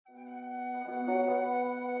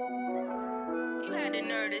You had the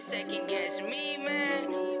nerve to second guess me,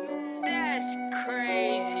 man. That's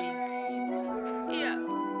crazy. Yeah.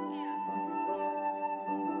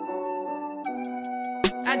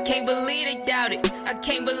 I can't believe they doubt it. I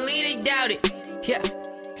can't believe they doubt it. Yeah.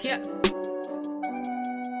 Yeah.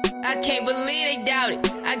 I can't believe they doubt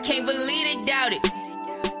it. I can't believe they doubt it.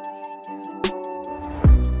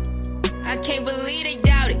 I can't believe they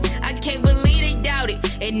doubt it. I can't believe they doubt it.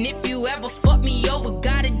 And if you ever fuck me over,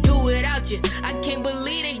 gotta do without you. I can't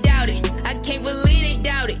believe they doubt it. I can't believe they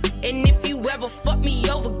doubt it. And if you ever fuck me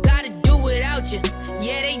over, gotta do without you.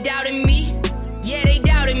 Yeah, they doubted me. Yeah, they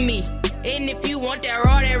doubted me. And if you want that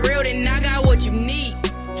raw, that real, then I got what you need.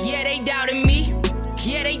 Yeah, they doubted me.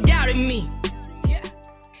 Yeah, they doubted me. Yeah.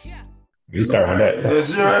 You start with that.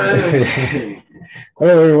 That's right.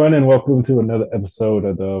 Hello, everyone, and welcome to another episode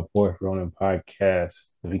of the Fourth Ronin Podcast.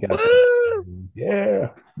 We got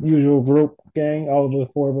usual group gang. All of the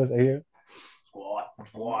four of us are here.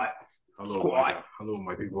 Squad. Hello,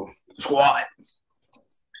 my people. Squad.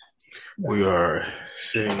 We are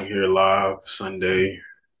sitting here live Sunday,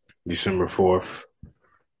 December 4th,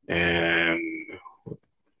 and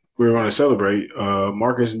we're going to celebrate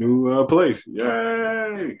Marcus' new place.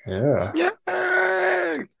 Yay! Yeah.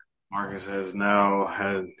 Yay! Marcus has now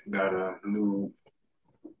got a new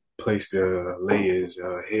place to lay his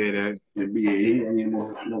head at. I need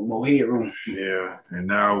more headroom. Yeah, and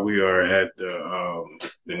now we are at the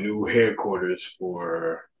new headquarters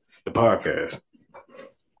for the podcast.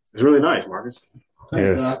 It's really nice, Marcus.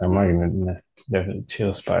 Yes, I'm liking it. Definitely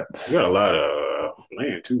chill spots. You got a lot of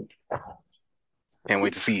land too. Can't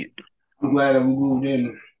wait to see it. I'm glad that we moved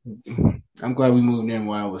in. I'm glad we moved in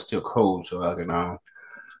while it was still cold, so I can not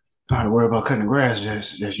have to worry about cutting the grass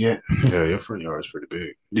just yet. Yeah, your front yard is pretty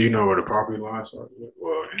big. Do you know where the property lines are?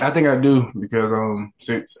 Well, I think I do because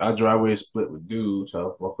since our driveway is split with dudes,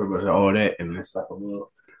 so I pretty much all that, and it's like a little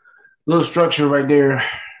structure right there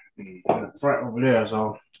in the front over there.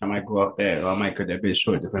 So I might go off that, or I might cut that bit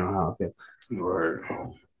short depending on how I feel. Word.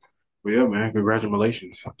 Well, yeah, man.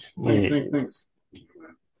 Congratulations. Thanks.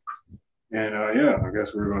 And I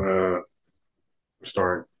guess we're gonna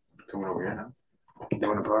start coming over here now,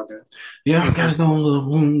 doing the podcast. Yeah, I got us own little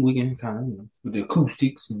room. We can kind of, with the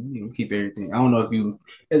acoustics and keep everything. I don't know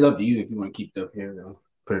it's up to you if you want to keep it up here.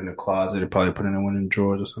 Put it in the closet or probably put it in one of the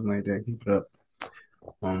drawers or something like that. Keep it up.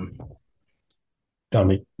 Tell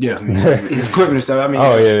me. Yeah, it's equipment and stuff. I mean,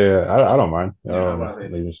 yeah. I don't mind. Yeah,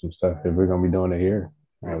 leaving some stuff if we're gonna be doing it here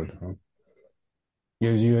all the time.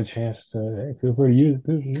 Gives you a chance to feel free to use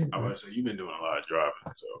it. I was say you've been doing a lot of driving,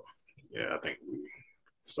 so yeah, I think we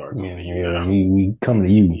start. Yeah. We come to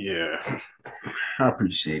you. Yeah, I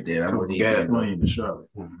appreciate that. I don't gas money in Charlotte.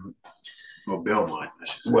 Or Belmont.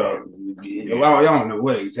 Well, y'all don't know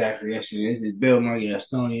what exactly that shit is. It's Belmont,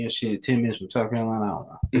 Estonia, shit. 10 minutes from South Carolina. I don't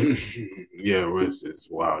know. Yeah, it's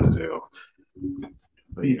wild as hell.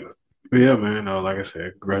 But yeah, man. Like I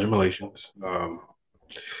said, congratulations.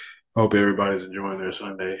 Hope everybody's enjoying their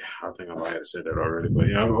Sunday. I think I might have said that already, but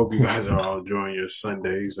yeah, I hope you guys are all enjoying your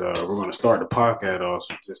Sundays. We're going to start the podcast off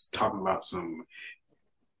just talking about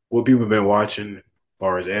what people have been watching as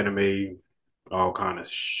far as anime, all kind of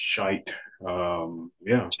shite.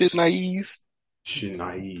 Yeah. Shit naive.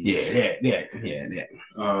 Yeah, that.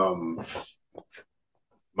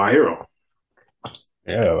 My Hero.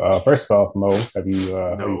 Yeah. First off, Mo, have you?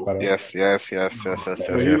 No. Yes. He went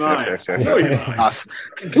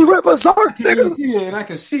berserk, nigga. Yeah, and I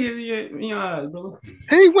can see it. Yeah, brother.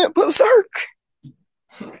 He went berserk.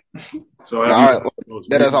 So I'm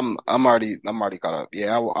already caught up.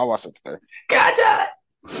 Yeah, I watched it today. Gotcha.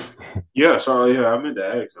 Yeah, so yeah, I meant to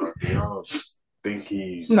ask. Y'all think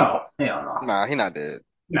he's No, hell no. Nah, he not dead.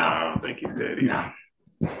 No, I don't think he's dead either.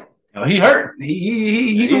 No, he hurt.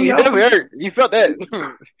 He definitely hurt. You felt that.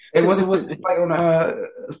 It was like on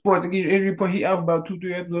Sports to get injury report. He out about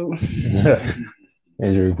 2-3 episodes.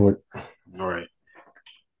 Injury report. All right.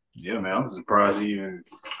 Yeah, man, I'm surprised I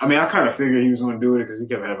kind of figured he was going to do it because he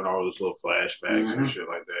kept having all those little flashbacks and shit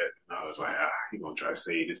like that. And I was like, he going to try to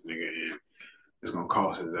save this nigga and it's going to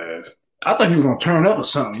cost his ass. I thought he was going to turn up or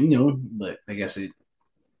something, but I guess it.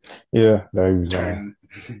 Yeah, that was do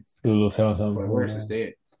a little something. Worse is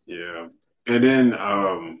dead. Yeah. And then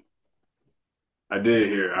I did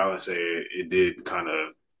hear Alan say it did kind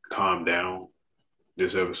of calm down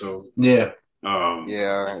this episode. Yeah.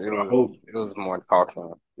 It was more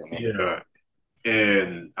talking. Yeah.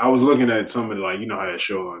 And I was looking at some of the, how that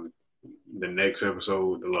show on the next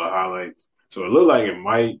episode, the little highlights. So it looked like it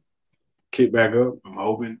might kick back up. I'm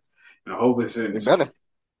hoping. And I'm hoping since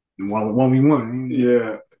 1v1.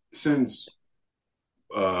 Yeah. Since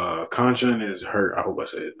kind Kanchan is hurt. I hope I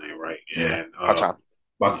said his name right. Yeah. And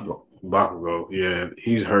Bakugo. yeah,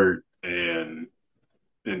 he's hurt. And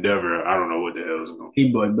Endeavor, I don't know what the hell is going on. He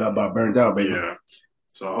about burned out, baby. Yeah.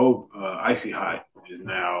 So I hope Icy Hot is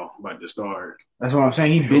now about to start. That's what I'm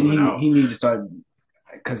saying. He needs to start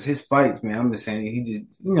because his fights, man. I'm just saying he just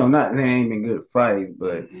not saying he ain't been good fights,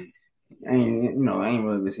 but I ain't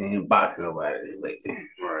really been seeing him box nobody lately.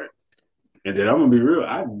 Right. And then I'm gonna be real.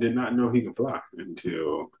 I did not know he could fly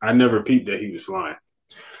until I never peeped that he was flying.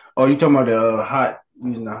 Oh, you talking about the hot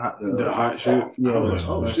using the hot shit? Yeah. I was like,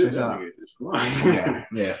 oh shit, that nigga is flying.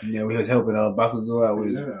 yeah. We was helping Bakugo out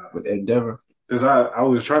with Endeavor. Because I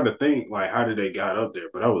was trying to think, like, how did they got up there?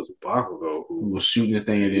 But I was Bakugo who was shooting this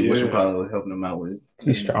thing and then whatchamacallit was helping him out with it.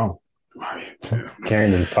 He's strong. Right.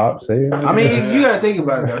 Carrying his pops. I mean, you got to think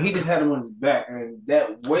about it, though. He just had him on his back. And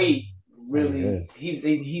that weight, really,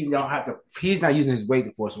 he's not using his weight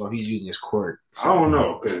to force him off. He's using his cord. So. I don't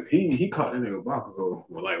know, because he caught that nigga Bakugo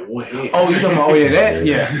with, like, one hand. Oh, you talking about, that?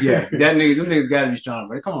 Yeah. Them niggas got to be strong.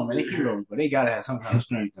 But come on, man. They heroes, but they got to have some kind of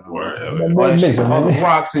strength. All the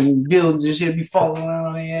rocks and buildings and shit be falling around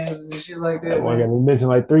on their asses and shit like that. I got to mention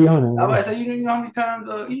like 300. I was about to say, you know how many times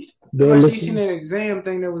you seen that exam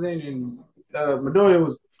thing that was in and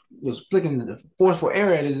Midoriya was flicking the forceful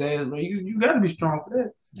air at his ass, but you got to be strong for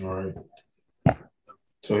that. All right.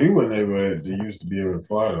 So he wasn't able to used to be able to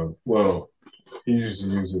fly though. Well, he used to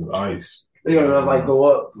use his ice. Yeah, like go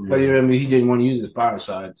up. Yeah. But you know what I mean? He didn't want to use his fire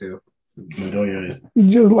side too. Midoriya is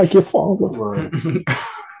just like your father. Right.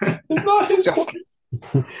 It's not his quirk.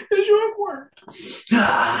 It's your quirk.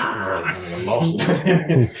 I lost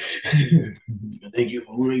it. Thank you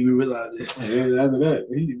for making me realize this. And after that,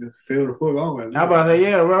 he just fell the fuck off. How about that?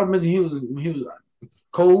 Yeah, Robin, he was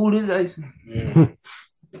cold as ice. Yeah.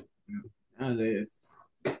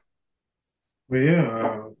 But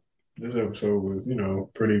yeah, this episode was,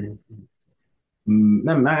 pretty. I ain't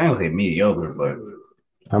gonna say mediocre, but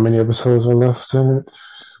how many episodes are left in it?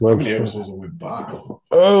 How many episodes are went by?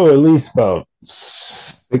 Oh, at least about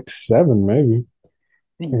 6, 7, maybe.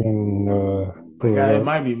 And it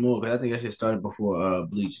might be more because I think that shit started before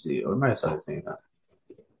Bleach did, or it might have started at the same time.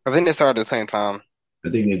 I think they started at the same time. I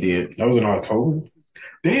think they did. That was in October.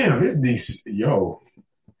 Damn, it's these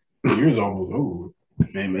year's almost over.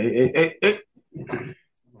 Man,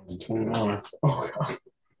 29. Oh god.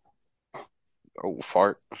 Oh,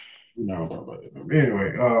 fart. No,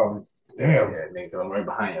 anyway, damn. Yeah, nigga, I'm right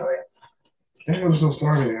behind you. That episode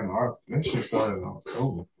started that shit started in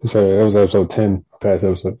October. Sorry, that was episode 10, past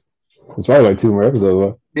episode. It's probably like 2 more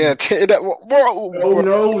episodes. Yeah, no.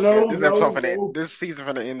 This episode this season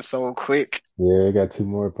finna end so quick. Yeah, they got 2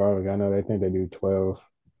 more probably. I know they think they do 12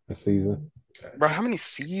 a season. Bro, how many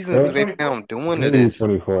seasons do they plan on doing to this?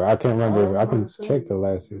 24. I can't remember. I can check the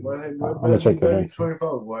last season. I'm gonna check the next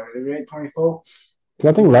 24. Boy, it ain't 24.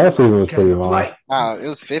 I think last season was pretty long. It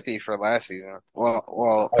was 50 for last season.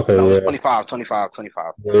 Well, okay, no, it was 25.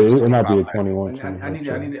 Yeah, it might be a 21. I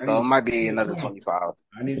need, so it might be another 25.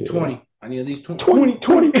 I need 20. I need at least 20.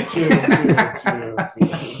 20. Too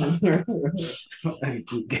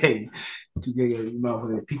gay. You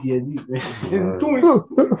motherfucker. PTSD.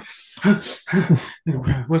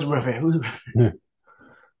 What's rough at?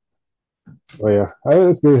 Well, yeah,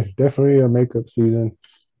 it's good. Definitely a makeup season.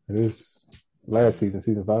 It is. Last season,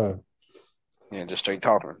 season 5. Yeah, just straight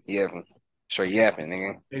talking. Straight yapping,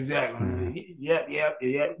 nigga. Exactly. Mm-hmm.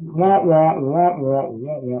 Yep. Wah.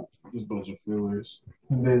 Just a bunch of fillers.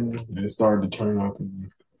 And then it started to turn up.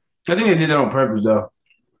 I think they did it on purpose, though.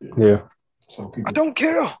 Yeah. So people, I don't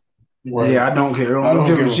care. Right. Yeah, I don't care. I don't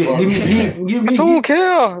give a shit. Give me. I don't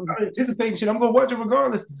care. I'm anticipating shit. I'm going to watch it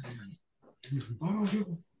regardless.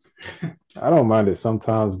 I don't mind it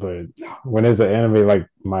sometimes, but when it's an anime like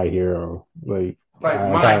My Hero, like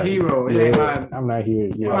My Hero, it ain't my. I'm not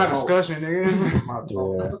here. Yeah, my discussion, nigga.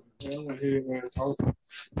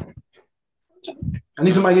 I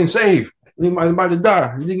need somebody getting saved. I need somebody about to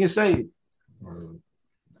die. I need to get saved.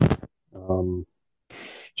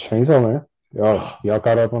 Chainsaw Man. Y'all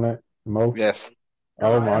caught up on that? Mo? Yes.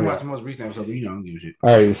 Oh my I watched the most recent episode, but I don't give a shit.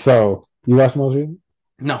 All right, so you watched the most recent?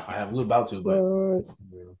 No, I have. We're about to, but I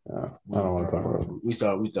don't want to talk about it. We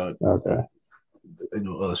start. Okay.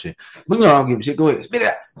 Other shit. But no, I don't give a shit. Go ahead. Spit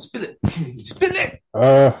it.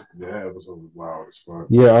 That episode was wild as fuck.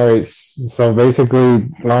 Yeah, all right. So basically,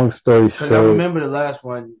 long story short. I remember the last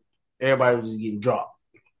one, everybody was just getting dropped.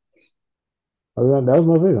 Oh, that was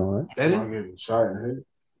most recent, right? That it? Getting shot in the head?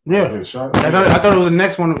 Yeah. Shot I thought it was the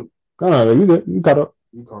next one. No, you did. You caught up.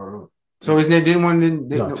 You caught up. So is there one didn't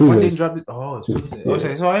drop it? Oh, it's Tuesday. Yeah.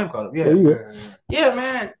 Okay, so I am caught up. Yeah. Yeah,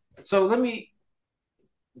 man. So let me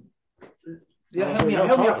Yeah, So help me y'all out.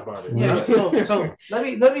 Help me talked out. about it. Yeah. So let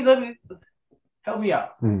me help me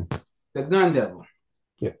out. The gun devil.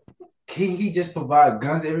 Yeah. Can he just provide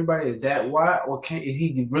guns to everybody? Is that why, or is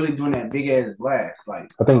he really doing that big ass blast?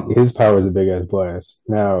 Like, I think his power is a big ass blast.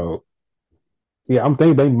 Now, yeah, I'm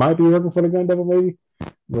thinking they might be working for the Gun Devil, maybe,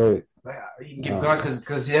 but he can get guns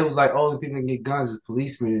because it was like all the people that get guns is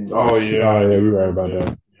policemen. Oh yeah, you're right about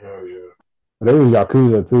that. Yeah. But they was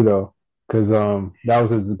Yakuza too, though, because that was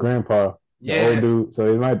his grandpa, the old Yeah. dude. So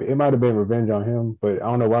it might have been revenge on him, but I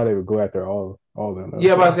don't know why they would go after all of them. Though,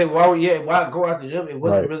 Yeah, so. but I say, why go after them? It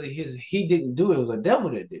wasn't Right. really his. He didn't do it. It was a devil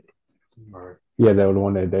that did it. Right. Yeah, that was the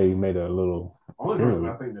one that they made a little. Only person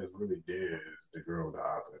I think that's really dead is the girl with the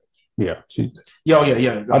eye patch. Yeah,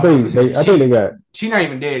 Yeah. I think they got. She's not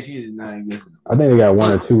even dead. She is not even. I think they got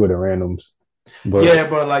one or two of the randoms. But yeah,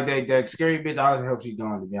 but like that scary bitch, I also hope she's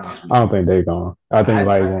gone. To be honest with you, I don't think they're gone. I think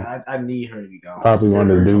I need her to be gone. probably one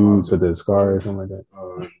of the dudes with the scar or something like that.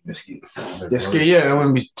 That's scary. Yeah, I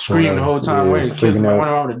wouldn't be screaming the whole time. Yeah, Waiting to kill freaking somebody out.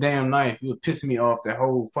 running around with a damn knife. He was pissing me off that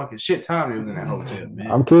whole fucking shit time he was in that hotel,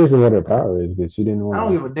 man. I'm curious what her power is because she didn't want. I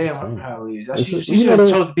don't give a damn what her power is. She You should know have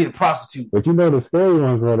chose to be a prostitute. But you know the scary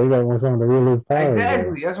ones, bro. They got some of the realest powers.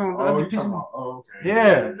 Exactly. Bro. That's what I'm talking about. Oh, okay.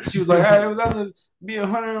 Yeah. She was like, I'd rather be a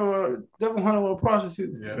hunter or a devil hunter or a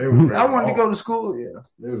prostitute. Yeah, they were I wanted to go to school. Yeah.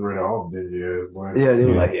 They was ready off Dingy boy. Yeah, they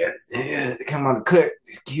were like, yeah, come on the cut,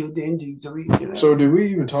 kill Dingy, so we can get out. So did we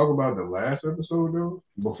even talk about the last episode though?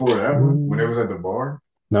 Before that one, when it was at the bar?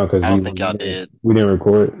 No, because I don't think y'all did. We didn't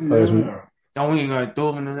record last week. Oh, we ain't gonna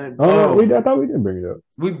throw them in that. I thought we did bring it up.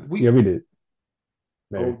 We did.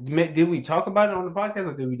 Did we talk about it on the podcast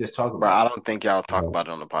or did we just talk about it? I don't think y'all talk about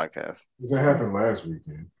it on the podcast. That happened last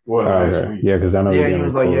weekend. Well, last week. Yeah, because I know. Yeah, he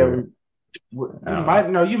was like,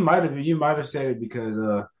 you might have said it because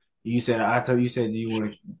you said do you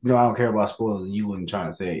want to? No, I don't care about spoilers, and you wasn't trying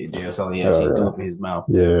to say it. Yeah, so he actually threw up in his mouth.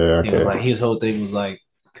 Yeah, okay. It was like his whole thing was like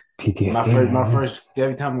PTSD. my first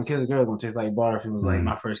every time I kiss a girl, it's gonna taste like barf. It was like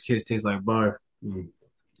my first kiss tastes like barf.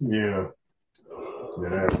 Yeah.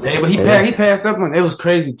 But he passed up on it. Was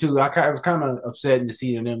crazy too. I was kind of upset to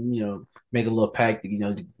see them, make a little pact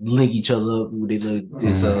to, link each other up with their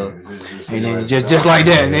little and then just like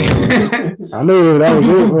that. I knew that was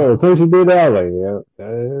it, bro. As soon as she did that, I was like,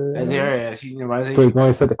 yeah. She's quick,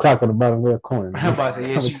 going to set the clock on the bottom left corner. I'm about to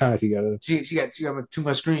say, how much time she got? She got too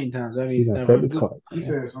much screen time. So I mean, she's gonna set the clock. He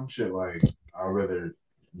said some shit like, I'd rather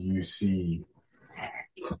you see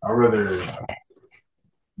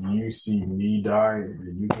me die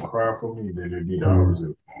and you can cry for me than it be the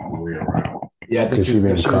opposite way around. Yeah, I think she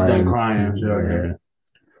was done crying. Yeah.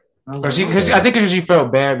 I think she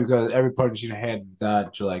felt bad because every person she had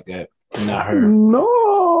died like that, not her.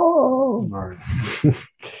 No. Right.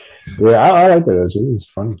 Yeah, I like that. She was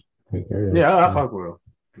funny. Yeah, I fuck with her.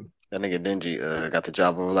 That nigga Dingy got the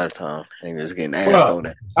job of a lifetime. And he was getting ass on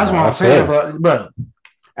that. That's what I'm saying, bro.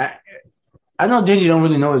 I know Dingy don't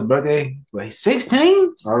really know his birthday, but he's 16?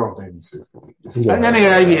 I don't think he's 16. That nigga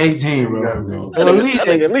gotta be 18, bro.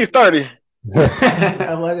 At least 30.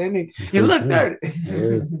 He looked 30.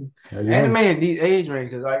 Anime in these age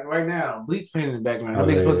range, because like right now, Bleach playing in the background. That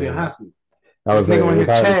nigga's supposed to be in high school. This nigga on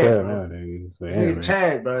here,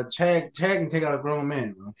 Chad, bro. Chad can take out a grown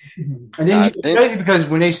man, bro. And then it's crazy because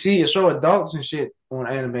when they show adults and shit on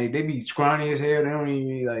anime, they be scrawny as hell. They don't even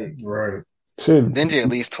be like right. Shit. Dingy at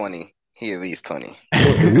least 20. He at least 20.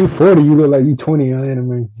 If you 40, you look like you 20 on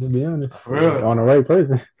anime, to be honest. For real. On the right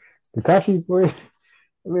person. Kakashi, boy.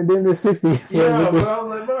 I mean, then they're 60. Yeah, bro. I'm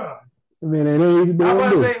like, bro. I mean, they know you I'm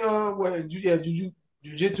about to say,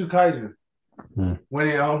 Jujutsu Kaisen. When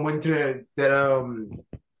they went to that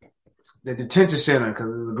the detention center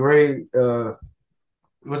because of the grade,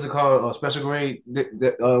 what's it called? Special grade,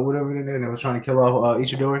 whatever it is, and they was trying to kill off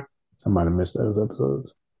Ichidori. I might have missed those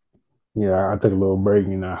episodes. Yeah, I took a little break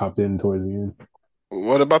and I hopped in towards the end.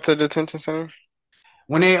 What about the detention center?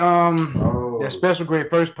 When they that special grade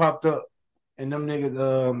first popped up, and them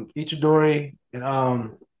niggas Ichidori and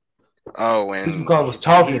when was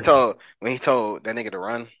talking. When he told that nigga to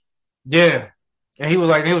run. Yeah, and he was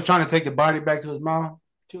like, he was trying to take the body back to his mom.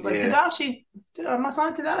 She was like, Tadashi, my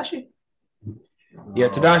son Tadashi. Yeah,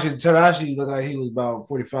 Tadashi looked like he was about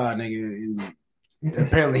 45, nigga. And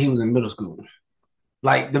apparently he was in middle school.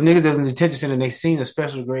 Like, the niggas that was in the detention center, they seen a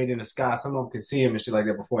special grade in the sky. Some of them could see him and shit like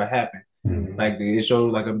that before it happened. Mm-hmm. Like, it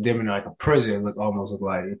showed like them in like a prison. It almost looked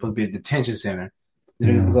like it supposed to be a detention center. The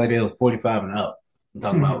niggas looked like they was 45 and up. I'm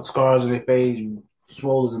talking about scars on their face,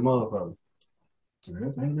 swollen and motherfuckers.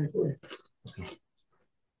 That's anime for you.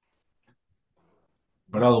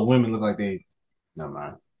 But all the women look like they. Never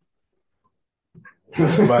mind.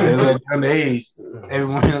 Somebody that look underage.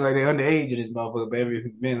 Everyone look like they're underage in this motherfucker, but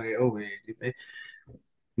every man like overage.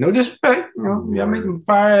 No disrespect, y'all make some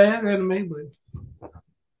fire ass anime, but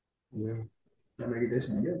y'all make it this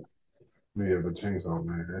one good. Yeah, but Chainsaw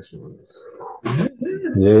Man, that shit was.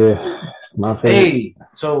 Yeah, it's my favorite. Hey,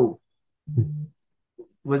 so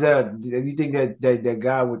was that? Do you think that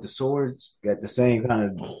guy with the swords got the same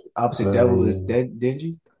kind of opposite devil as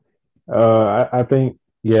Denji? I think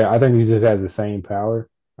he just has the same power.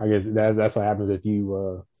 I guess that's what happens if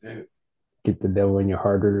you get the devil in your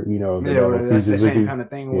heart, or the devil that's the fuses with same you. kind of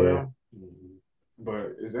thing. Yeah.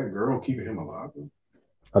 But is that girl keeping him alive?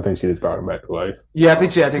 I think she just brought him back to life. Yeah, I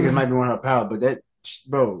think it might be one of her power, but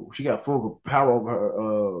she got full power over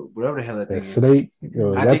her, whatever the hell that thing is. Snake,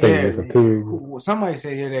 that thing disappeared. Somebody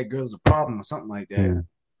said that girl's a problem or something like that. Yeah.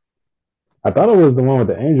 I thought it was the one with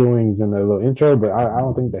the angel wings in the little intro, but I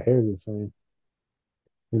don't think the hair is the same.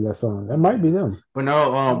 That might be them. But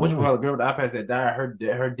no, which one? The girl with the iPad that died,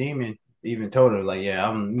 her demon even told her, like, yeah,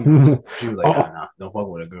 I'm. She was like, nah, don't fuck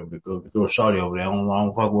with that girl. The girl shorty over there, I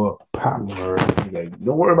don't fuck with her. Like,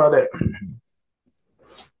 don't worry about that.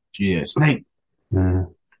 Yeah, Snake.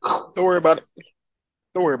 Don't worry about it.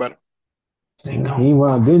 Don't worry about it.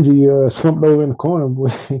 Meanwhile, Denji slumped over in the corner,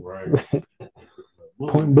 boy. Right.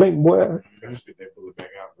 Point blank, boy. Gotta spit that bullet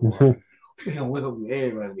back out. Wake up,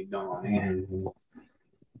 everybody be gone, man.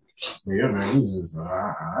 Yeah, man. It was just,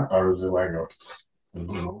 I thought it was just like a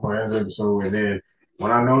last episode, and then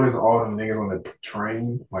when I noticed all them niggas on the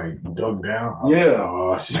train like dug down, I was like,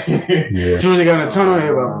 oh shit. Yeah. As soon as they got in the tunnel, I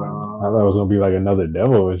thought it was gonna be like another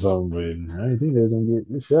devil or something, but I didn't think they was gonna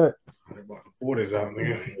get shot. What out,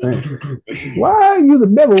 nigga? Why use a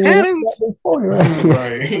devil? Right.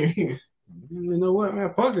 You know what,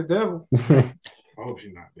 man? Fuck the devil. I hope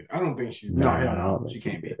she's not dead. I don't think she's dead. No, she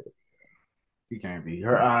can't be. She can't be.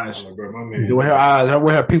 Her eyes, bro, my man, the way her eyes, the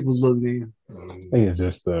way her people look, man. I think it's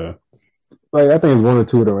just I think it's one or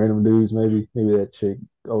two of the random dudes, maybe that chick,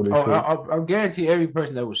 older chick. I guarantee every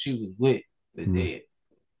person that she was with is dead,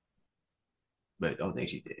 but I don't think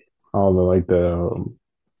she did. All the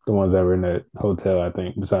ones that were in that hotel, I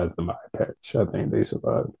think, besides the eye patch, I think they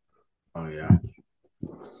survived. Oh yeah.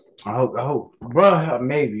 I hope, bro,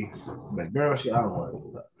 maybe, but girl, I don't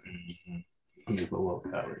know.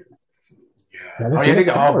 They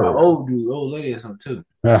got off an old lady or something too.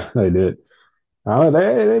 Yeah, they did.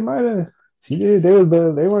 They might have. She did. They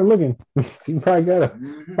weren't looking. She probably got a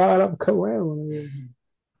fired up, cut around. Yeah,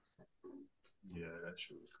 that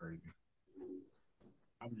shit was crazy.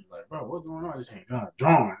 I'm just like, bro, what's going on? This ain't kind of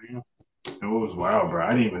drawing, man. It was wild, bro.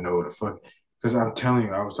 I didn't even know what the fuck. Because I'm telling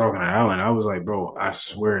you, I was talking to Alan. I was like, bro, I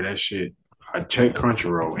swear that shit. I checked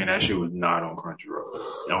Crunchyroll, and that shit was not on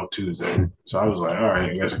Crunchyroll on Tuesday. So I was like, all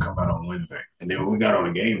right, I guess it come out on Wednesday. And then when we got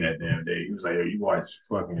on the game that damn day, he was like, yo, you watched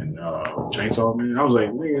fucking Chainsaw Man? I was like,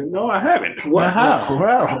 nigga, no, I haven't. Wow.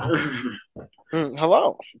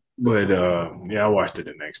 Hello. But, yeah, I watched it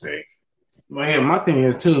the next day. Well, yeah, my thing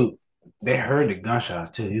is, too, they heard the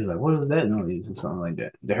gunshots, too. He was like, what was that noise? Or something like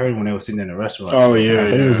that. They heard when they were sitting in the restaurant. Oh, yeah. I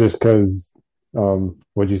think it was just because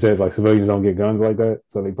what you said, like civilians don't get guns like that,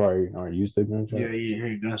 so they probably aren't used to gunshots. Yeah, you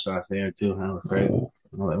heard gunshots there, too. I was crazy.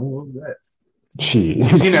 I'm like, what was that? Shit.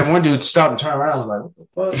 You seen that one dude stop and turn around? I was like, what the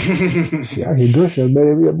fuck? Shit, I hear gunshots,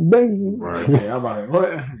 baby. Bang. Right. Yeah, I'm like,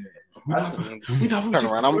 what? Turn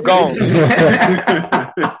around, I'm gone.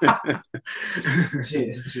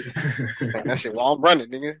 That shit while I'm running,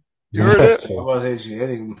 nigga. You heard that? I was saying shit.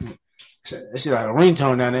 That shit like a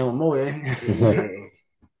ringtone down there with more.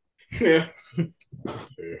 Yeah.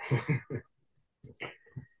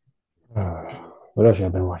 What else y'all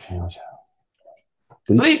been watching?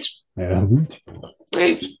 Bleach. Yeah. Bleach.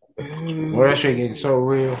 Well, that shit getting so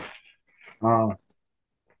real.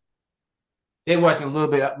 They watching a little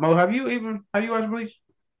bit. Mo, have you watched Bleach?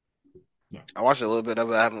 I watched a little bit of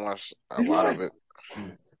it. I haven't watched a lot of it.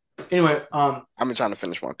 Anyway, I've been trying to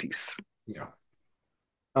finish One Piece. Yeah.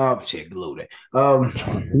 Shit, glue that.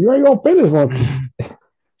 You ain't gonna finish one.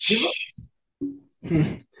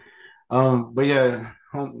 But yeah,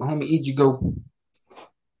 homie Ichigo.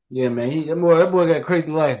 Yeah, man, that boy got a crazy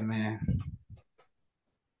life, man.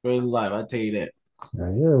 Crazy life, I tell you that.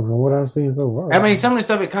 Yeah, from what I've seen so far. I mean, some of the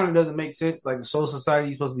stuff it kind of doesn't make sense. Like the Soul Society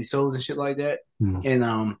is supposed to be souls and shit like that,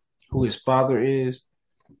 and who his father is,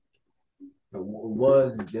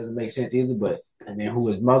 it doesn't make sense either. But and then who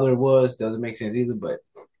his mother was doesn't make sense either. But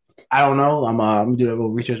I don't know. I'm gonna do that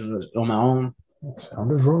little research on my own. I'm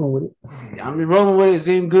just rolling with it. Yeah, I'm rolling with it. It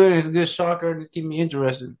seemed good. It's a good shocker. It's keeping me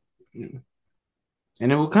interested. And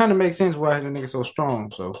it would kind of make sense why the nigga so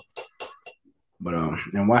strong. So, but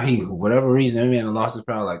and why he, for whatever reason, that man lost his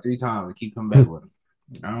power like 3 times and keep coming back with him.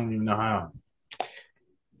 I don't even know how.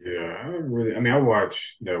 Yeah, I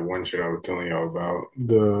watched that one shit I was telling y'all about,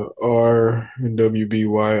 the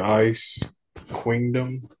RWBY Ice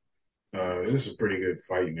Queendom. This is a pretty good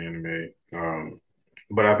fighting anime.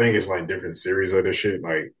 But I think it's like different series of this shit,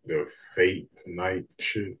 like the Fate Night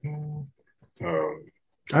shit.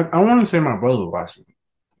 I want to say my brother was watching.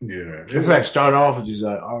 Yeah, it's like start off with just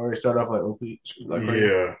already start off like OP. Like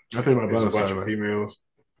yeah, I think my brother a bunch of females.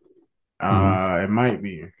 It might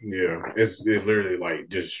be. Yeah, it's literally like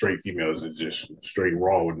just straight females. It's just straight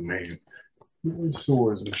raw with man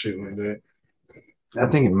swords and shit like that. I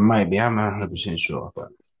think it might be. I'm not 100% sure, but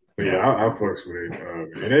yeah, I fucks with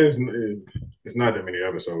it. It's not that many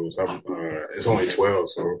episodes. It's only 12,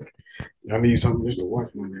 so I need something just to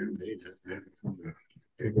watch, my man.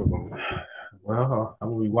 Pick up on. Well, I'm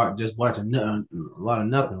gonna be watching a lot of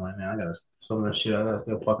nothing right now. I got some of that shit I gotta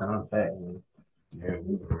still fucking unpack. Man. Yeah,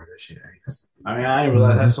 that shit. I mean, I didn't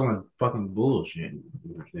realize that's so much fucking bullshit,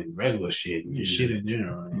 regular shit, just shit in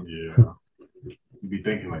general. Man. Yeah, you be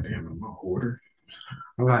thinking like, damn, I'm a hoarder.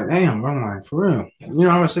 I'm like, damn, bro, I'm like, for real. You know,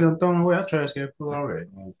 I was sitting throwing away. I trash get full already.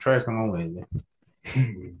 Trash come away. I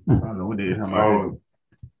don't know what it is.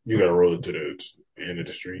 You gotta roll it to the end of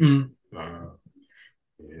the street. Mm-hmm.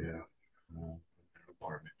 Yeah.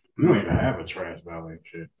 Apartment. We don't even have a trash valet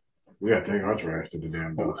shit. We gotta take our trash to the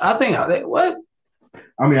damn dumpster. I think what?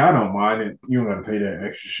 I mean, I don't mind it. You don't gotta pay that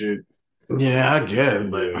extra shit. Yeah, I guess,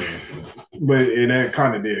 but that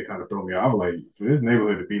kind of throw me off. I was like, for this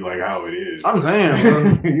neighborhood to be like how it is. I'm saying,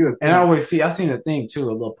 bro. And I always I seen a thing too,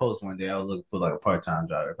 a little post one day. I was looking for like a part-time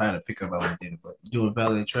job. If I had to pick up, I would do it. But doing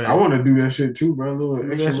valet trash, I want to do that shit too, bro.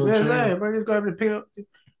 Bro, just go ahead and pick up.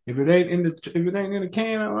 If it ain't in the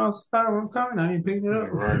can, I'm coming. I ain't picking it up.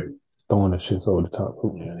 Right. Throwing the shit over the top.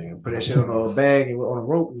 Yeah, nigga. Put that shit on a bag and on a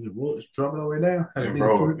rope. Just drop it all the way down. Yeah,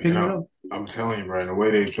 bro, I'm telling you, bro, the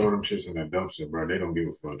way they throw them shits in that dumpster, bro, they don't give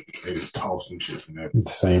a fuck. They just toss them shits in that.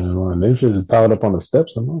 Same one. They should have piled up on the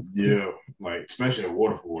steps. Yeah, like especially at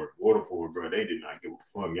Waterford, bro, they did not give a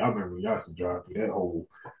fuck. Y'all remember y'all used to drive through that whole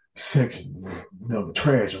section of the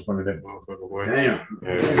trash in front of that motherfucker. Boy. Damn.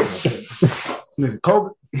 Yeah. Nigga,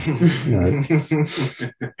 COVID.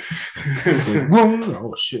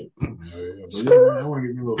 Oh shit! I want to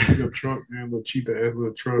get me a little pickup truck, man, a little cheap ass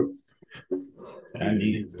little truck. I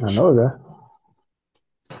need it. I know that.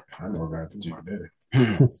 I know that too. My daddy.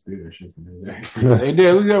 Steal shit from me. They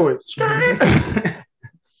did. We go with.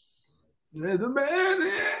 There's a man.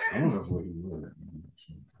 I don't know what he was.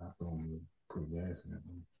 I thought he would put gas in it.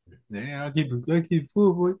 Yeah, I keep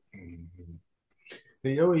food for you. Mm-hmm.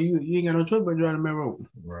 Yo, you ain't got no choice but driving the main road.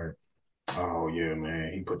 Right. Oh yeah, man.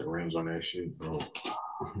 He put the rims on that shit, bro.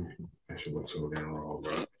 That shit looks so damn raw,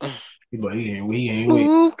 bro. But he ain't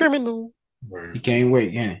wait. Criminal. Right. He can't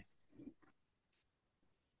wait, can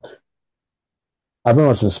he? I've been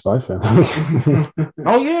watching Spy Family.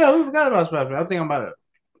 Oh yeah, we forgot about Spy Family. I think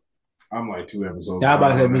I'm like 2 episodes. Yeah,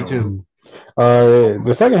 about that. Me too.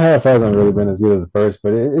 The second half hasn't really been as good as the first,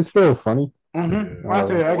 but it's still funny. Mm-hmm. I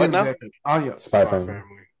get exactly. Anya. Spy Family.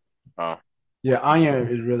 Oh. Yeah, Anya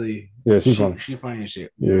is really. Yeah, she's funny. She's funny as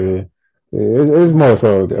shit. Yeah. It's more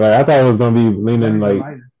so. Like I thought it was gonna be leaning like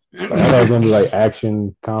I thought it was gonna be like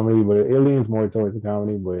action comedy, but it leans more towards the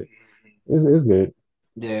comedy. But it's good.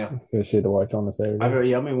 Yeah, good shit to watch on the Saturday. I've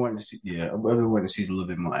been wanting to see. Yeah, I've been wanting to see a little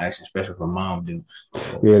bit more action, especially for mom do.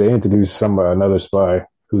 Yeah, they introduced another spy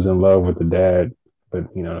who's in love with the dad,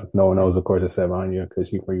 but no one knows, of course, except Anya because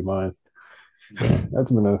she reads minds. So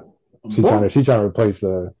that's been she's trying to replace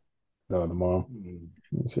the mom.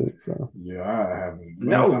 Shit, so. Yeah, I haven't.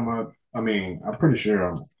 Last time I'm pretty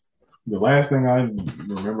sure the last thing I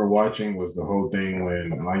remember watching was the whole thing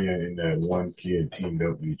when Anya and that one kid teamed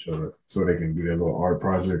up with each other so they can do their little art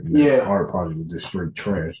project. And that art project was just straight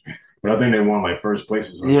trash. But I think they won like first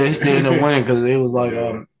place or something. Yeah, they ended up winning because it was like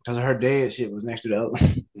because her dad shit was next to the other.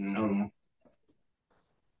 Mm-hmm.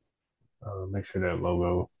 Make sure that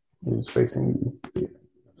logo is facing you.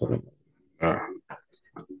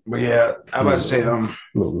 But yeah, I'm about to say little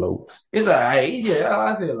low. It's alright. Yeah,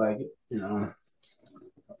 I feel like it.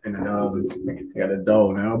 And the dog got a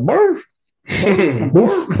dog now. Barf. Yeah,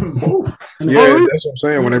 that's what I'm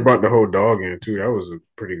saying. When they brought the whole dog in too, that was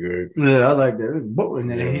pretty good. Yeah, I like that. And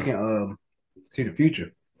then he can see the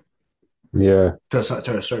future. Yeah, to a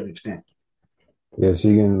certain extent. Yeah,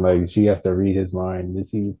 she has to read his mind to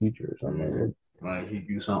see the future or something like that. Like he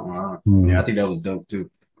do something wrong. Mm-hmm. Yeah, I think that was dope too.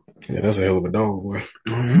 Yeah, that's a hell of a dog, boy.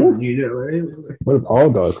 Mm-hmm. What if all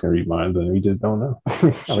dogs can read minds and we just don't know? Not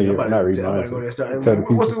read minds. What's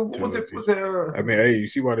that? I mean, hey, you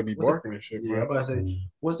see why they be barking and shit, bro. Yeah, I'm about to say,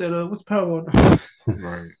 what's that? What's the power?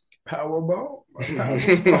 Right. Powerball.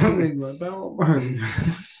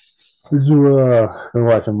 Did you been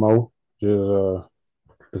watching Mo? Just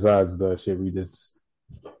besides the shit we just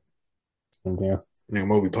anything else? Nigga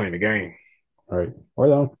Mo be playing the game. All right.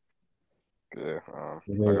 Warzone. Yeah.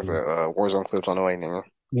 Like I said, Warzone clips on the way, nigga.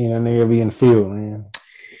 Me and that nigga be in the field, man.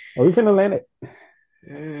 Oh, we finna land it.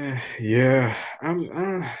 Yeah.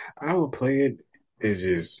 I would play it. It's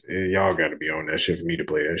just y'all got to be on that shit for me to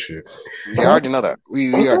play that shit. You already know that.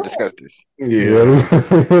 We already discussed this. Yeah.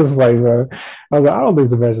 It was like, I was like, I don't think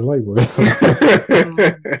Sebastian like I was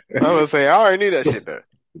gonna say, I already knew that shit though.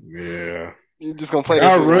 Yeah. You just gonna play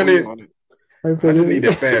that I'll shit run it. I I just need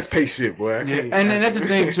that fast pace shit, boy. Yeah, and then that's the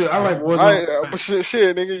thing too. I like Warzone. But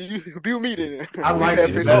shit, nigga, you build me then. I like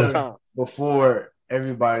fast it pace all the better time. before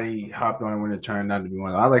everybody hopped on it when it turned out to be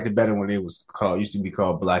one. I liked it better when it was called used to be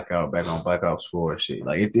called Blackout back on Black Ops 4 and shit.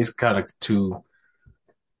 Like it's kind of too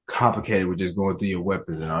complicated with just going through your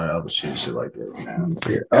weapons and all that other shit like that. Man.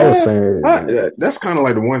 I was saying that's kind of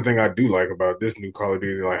like the one thing I do like about this new Call of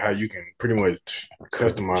Duty, like how you can pretty much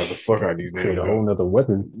customize the fuck out of these create damn a whole nother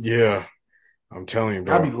weapon. Yeah. I'm telling you,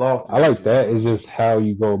 bro. I'd be lost. I like that. It's just how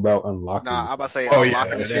you go about unlocking. Nah, I'm about to say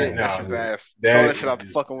unlocking the shit. That's his ass. That Throw that shit out the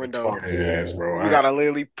fucking window. Ass, bro. You gotta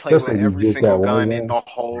literally play with every single gun in the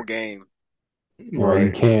whole game. Right.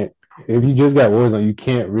 You can't. If you just got Warzone, you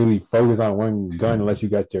can't really focus on one gun unless you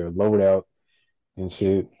got your loadout and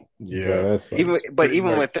shit. Yeah. So that's like,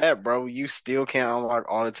 even with that, bro, you still can't unlock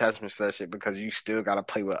all the attachments for that shit because you still gotta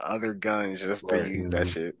play with other guns just to use that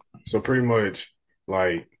shit. So pretty much,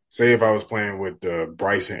 like, say if I was playing with the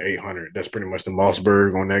Bryson 800, that's pretty much the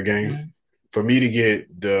Mossberg on that game. Mm-hmm. For me to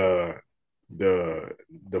get the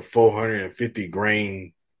 450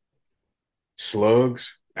 grain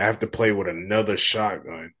slugs, I have to play with another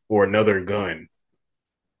shotgun or another gun.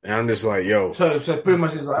 And I'm just like, yo. So pretty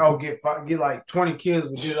much it's like, get like 20 kills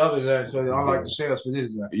with this other guy, so I like the shells for this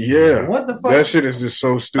guy. Yeah. What the fuck? That shit is just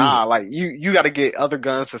so stupid. Nah, like you got to get other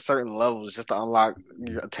guns to certain levels just to unlock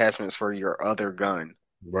your attachments for your other gun.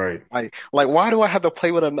 Right. Like why do I have to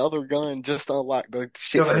play with another gun just to unlock the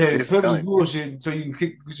shit for this gun? Bullshit, so you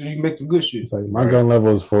make some good shit. It's like my gun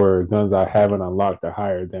levels for guns I haven't unlocked are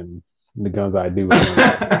higher than the guns I do.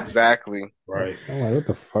 Exactly. Right. I'm like, what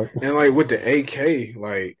the fuck? And like with the AK,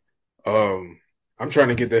 like, I'm trying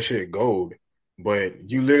to get that shit gold, but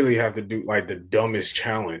you literally have to do like the dumbest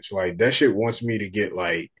challenge. Like that shit wants me to get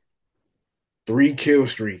like 3 kill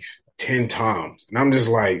streaks 10 times, and I'm just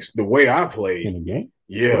like, the way I play in the game.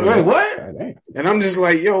 Yeah. Wait, what? And I'm just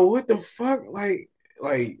like, yo, what the fuck? Like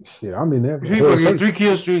shit, I'm in there. People get 3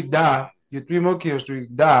 kill streaks, die. Get 3 more kill streaks,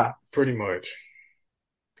 die. Pretty much.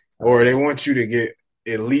 Or they want you to get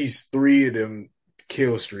at least 3 of them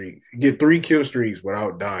kill streaks. Get 3 kill streaks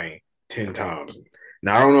without dying 10 times.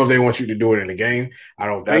 Now, I don't know if they want you to do it in the game. I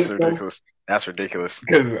don't think so. Ridiculous. That's ridiculous.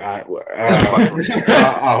 Because I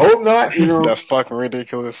hope not. You know, that's fucking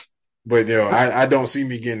ridiculous. But I don't see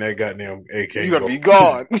me getting that goddamn AK. You gotta be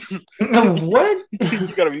gone. What? You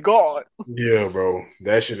gotta be gone. Yeah, bro.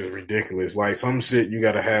 That shit is ridiculous. Like some shit you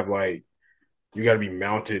gotta have you gotta be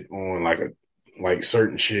mounted on like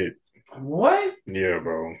certain shit. What? Yeah,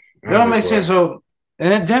 bro. That don't make sense. So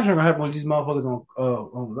and that damn sure gonna happen with these motherfuckers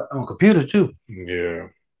on computer too. Yeah.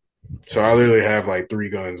 So I literally have like 3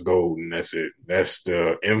 guns gold and that's it. That's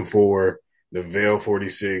the M4, the Veil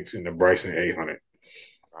 46, and the Bryson 800.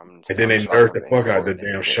 And then they nerfed the fuck out the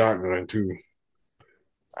damn shotgun too.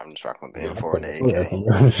 I'm just rocking with the M4 and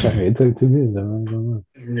the AK. It took 2 years though.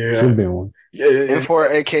 Yeah, should have been one. Yeah,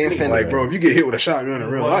 M4, AK, Infinity. Like, bro, if you get hit with a shotgun in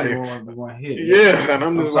real life, hit. Yeah, and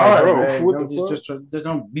I'm just like, bro, man. what the fuck? Just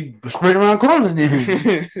don't be spraying around corners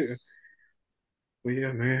then. Well,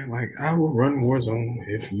 yeah, man. Like, I will run Warzone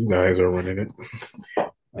if you guys are running it.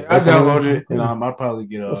 I downloaded it, and I'll probably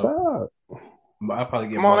get What's up? I'll probably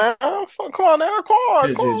get. Come on now, I'm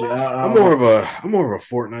more of a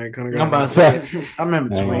Fortnite kind of guy. I'm about to say, I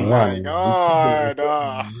remember Twin. Oh my god!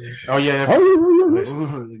 Oh yeah.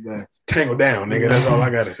 Tangle down, nigga. That's all I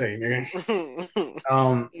gotta say, nigga.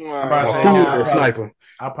 I'm about to say, sniper.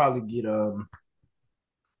 I'll probably get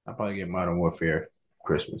Modern Warfare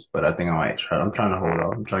Christmas, but I think I might try. I'm trying to hold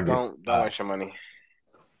off. I'm trying to get. Don't waste your money.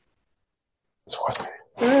 It's worth it.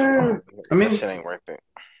 I mean, that shit ain't worth it.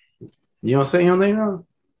 You don't say you don't think no?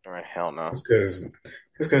 All right, hell no. It's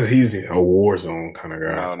because he's a Warzone kind of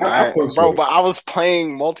guy. No, bro, but I was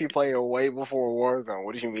playing multiplayer way before Warzone.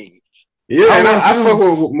 What do you mean? Yeah, and I fuck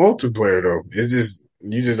with multiplayer though. It's just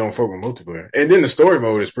you just don't fuck with multiplayer. And then the story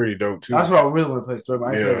mode is pretty dope too. That's why I really want to play story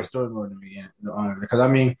mode. I play the story mode in the beginning because I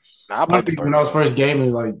mean, when I was first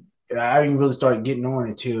gaming, like I didn't really start getting on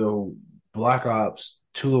until Black Ops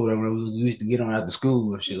 2 or whatever. We used to get on after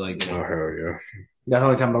school and shit like that. Oh hell yeah! That's the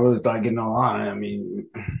only time I really started getting online. I mean,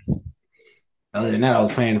 other than that, I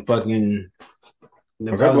was playing fucking.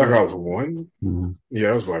 Was that Black Ops 1? Mm-hmm. Yeah,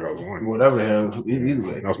 that was Black Ops 1. Whatever the hell. Either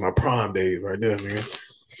way. That was my prime days right there, nigga.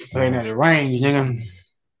 Playing at the range, nigga.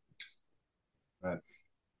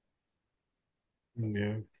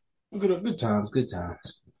 Yeah. Good times.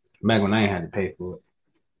 Back when I ain't had to pay for it.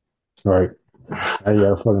 Right. Now you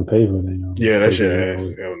gotta fucking pay for it. Yeah, that shit ass.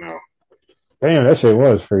 Hell no. Damn, that shit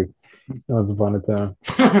was free. Once upon a time.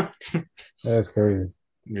 That's crazy.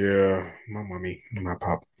 Yeah, my mommy, my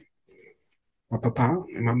pop. My papa,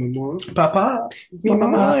 and my mama. Papa. Me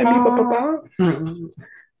mama, and me papa.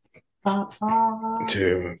 Papa.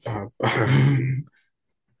 Yeah, papa.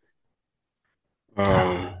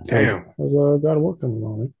 Damn. How's God work coming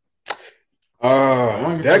on?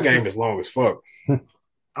 That game is long as fuck.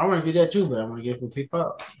 I want to get that too, but I want to get it for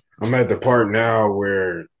people. I'm at the part now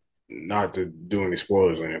where, not to do any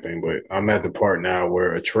spoilers or anything, but I'm at the part now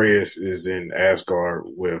where Atreus is in Asgard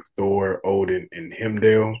with Thor, Odin, and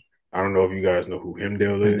Heimdall. I don't know if you guys know who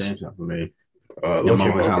Heimdall is. Your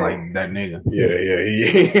mama sound like that nigga. Yeah.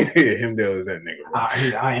 Heimdall is that nigga.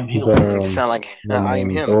 I am him. him. Sound like I am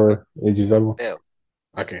him. Thor, Idris Elba. Yeah.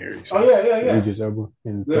 I can hear you. Oh yeah. Idris Elba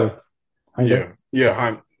and Thor. Yeah.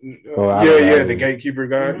 The gatekeeper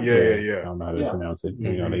guy. Yeah. I don't know how to pronounce it.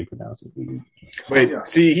 You know they pronounce it. But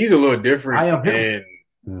see, he's a little different in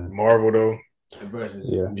Marvel though.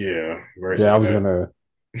 Yeah. I was gonna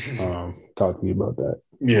talk to you about that.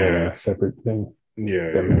 Yeah, separate thing.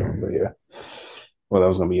 Yeah. But yeah. Well, that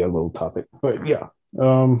was gonna be a little topic, but yeah.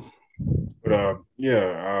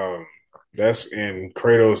 That's and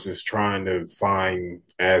Kratos is trying to find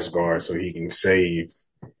Asgard so he can save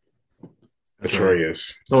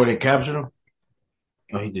Atreus. So they captured him?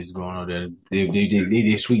 Oh, he just going on there. They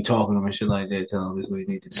did sweet talking him and shit like that, telling him this way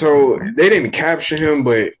they need to do. So they didn't capture him,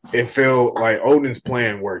 but it felt like Odin's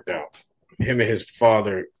plan worked out. Him and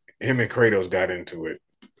Kratos got into it.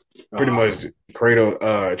 Pretty much,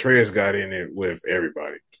 Atreus got in it with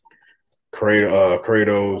everybody.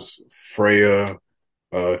 Kratos, Freya,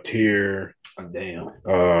 Tyr. Oh, damn.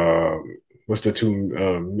 What's the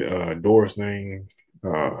two dwarfs' name?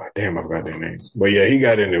 Damn, I forgot their names. But yeah, he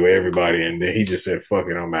got into everybody, and then he just said, "Fuck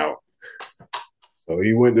it, I'm out." So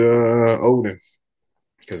he went to Odin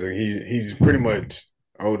because he's pretty much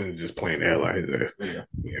Odin's just playing the hell out of his ass.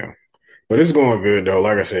 Yeah, but it's going good though.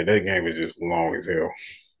 Like I said, that game is just long as hell.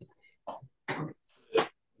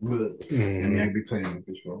 Good. And I be playing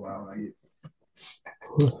this for a while.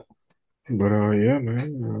 But yeah,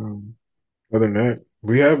 man. Other than that,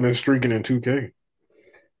 we have been streaking in 2K.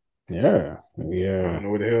 Yeah. I don't know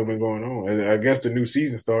what the hell been going on. I guess the new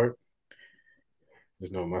season started.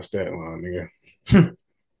 Just know my stat line, nigga.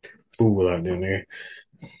 Fool out there, nigga.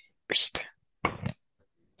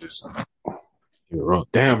 Just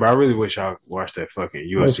damn, bro. I really wish I watched that fucking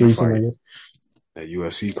UFC fight. That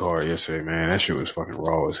UFC card yesterday, man. That shit was fucking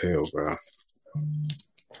raw as hell, bro.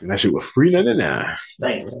 And that shit was $3.99.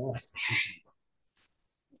 Damn.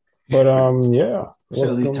 But yeah. Should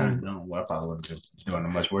at least turn it on. I probably wasn't doing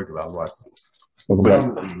much work if I was watching.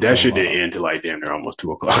 But that shit didn't end till like damn near almost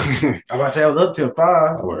 2 o'clock. I about to say I was up till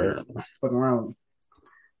 5. Word. Fucking around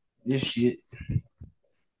this shit.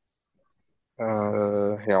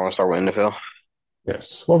 Y'all want to start with NFL?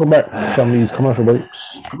 Yes. Welcome back to some of these commercial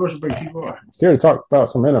breaks. Commercial break, people are here to talk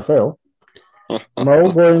about some NFL.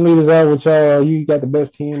 Mo, go and lead us out with y'all. You got the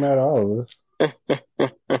best team out of all of us.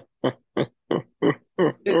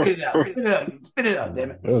 Spit it out,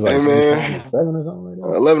 damn it. It was like 7 or something like that.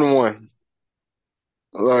 11-1.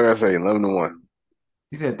 Like I say, 11-1.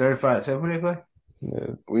 You said 35-7. Who they play?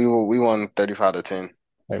 Yeah. We won 35-10.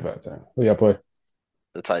 35-10. Who y'all play?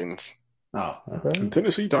 The Titans. Oh, okay.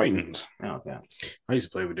 Tennessee Titans. Oh, okay. I used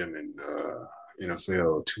to play with them in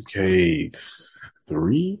NFL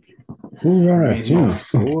 2K3. Who's on that team?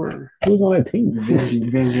 4. Who's on that team? Vince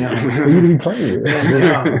Young. Who you be playing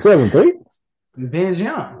with? 2003? Vince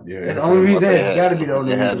Young. Yeah, that's the only reason. It got to be the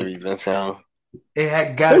only reason. It had to be Vince Young. It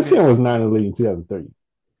had got to be. Vince Young was 9 in the league in 2003.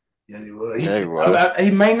 Yeah, he was. Yeah, he was.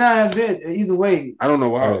 He may not have been. Either way. I don't know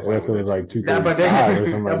why. That's what it was like 2K5 but or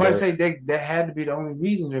something like that. say that had to be the only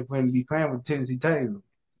reason they're going to be playing with Tennessee Titans.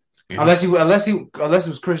 Yeah. Unless it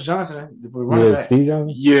was Chris Johnson. Steve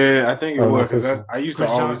Johnson? Yeah, I think it was because I used to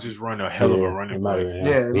always just run a hell of a running play.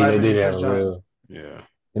 They did have a real. Yeah.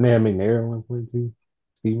 And they had McNair at one point too.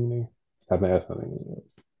 Steve McNair. I think that's what it was.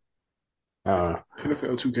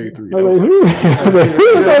 NFL 2K3. Who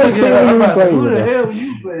the hell were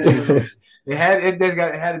you playing? It had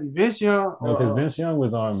to be Vince Young. No, because Vince Young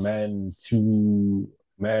was on Madden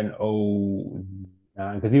 09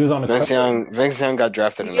 because he was on the cover. Vince Young got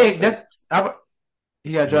drafted in Yeah, 06.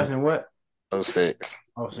 he got drafted in what? 06.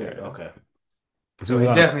 Oh shit. Yeah. Okay. He So was he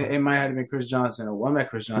on definitely it might have been Chris Johnson or one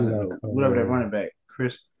Chris Johnson or whatever that running back.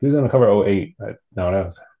 Chris. He was on the cover of 08. No, that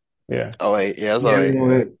was yeah. 08. Yeah, it was Yeah,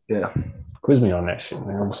 08. yeah. Quiz me on that shit,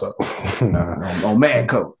 man. What's up? Nah. On Mad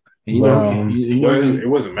Coat. You But, know, you know it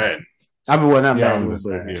wasn't Madden. I mean, well, not Yeah, Madden, I'm but just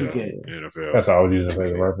saying, 2K. NFL. That's all I was using for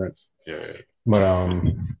the reference. Yeah. But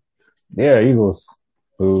yeah, Eagles.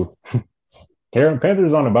 Who?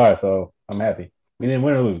 Panthers on the bye, so I'm happy. We didn't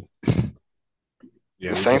win or lose.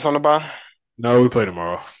 Yeah, The Saints on the bye? No, we play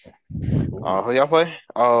tomorrow. Who y'all play?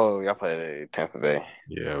 Oh, y'all play Tampa Bay.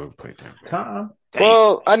 Yeah, we play Tampa Bay. Tom.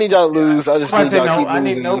 Well, I need y'all to lose. I just need y'all to keep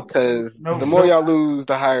losing because the more y'all lose,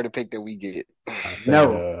 the higher the pick that we get.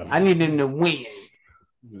 No, I need them to win.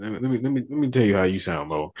 Let me tell you how you sound,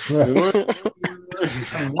 Mo. Everybody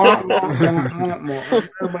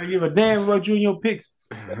give a damn about you and your picks.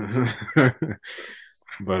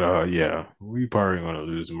 But yeah, we probably gonna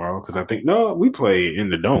lose tomorrow because I think we play in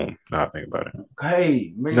the dome. Now I think about it.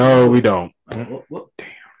 Hey, no, we don't. Damn.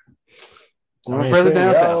 Going further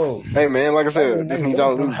down south. Hey man, like I said, just need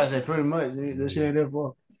y'all to lose. I said pretty much. That's what they're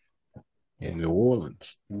for. In New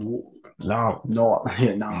Orleans. No.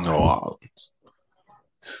 Yeah, no. New Orleans.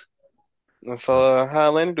 So how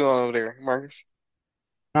Atlanta doing over there, Marcus?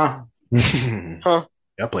 Huh?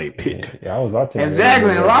 Y'all played Pitt. Yeah, I was watching.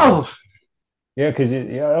 Exactly, lost. Yeah, because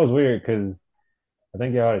that was weird because I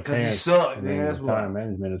think y'all had a chance. You suck, and man. then That's time why.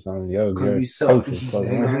 management or something. Yo, Because we suck. Ain't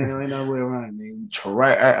no way around it, man.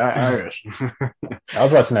 Irish. I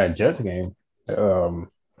was watching that Jets game. They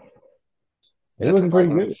looking pretty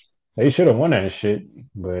good. They should have won that shit,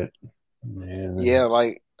 but man. Yeah,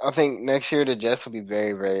 like I think next year the Jets will be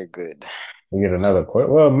very, very good. We get another quarter.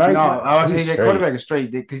 Well, Mike, I was saying that quarterback is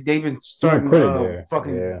straight because they've been starting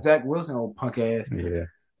fucking Zach Wilson, old punk ass. Yeah.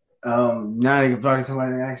 Now they can find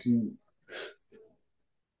somebody that actually,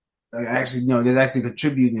 that's actually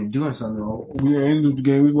contributing and doing something. Oh, we didn't lose the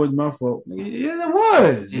game. It wasn't my fault. Yes, it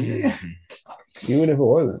was. Mm-hmm. Even if it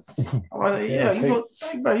wasn't.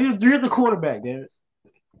 You're the quarterback, David.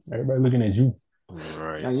 Everybody looking at you.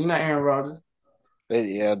 Right. Now, you're not Aaron Rodgers.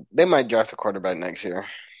 They might draft a quarterback next year.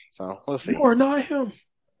 So we'll see. You are not him.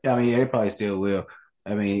 Yeah, I mean, they probably still will.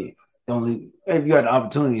 I mean, if you got the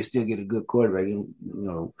opportunity to still get a good quarterback,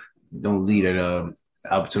 don't leave that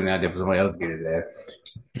opportunity out there for somebody else to get his ass,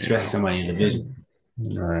 especially somebody in the division.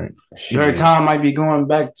 All right. You heard Tom might be going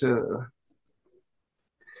back to.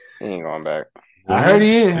 He ain't going back. I heard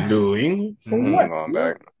he is. New England? He ain't going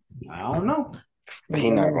back. I don't know.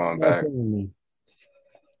 He not going back.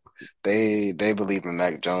 They believe in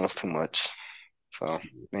Mac Jones too much. So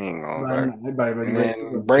they ain't going back. And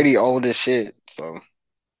then Brady old as shit. So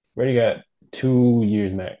Brady got 2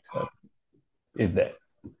 years max. If that,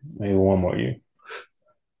 maybe one more year.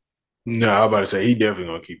 No, I was about to say he definitely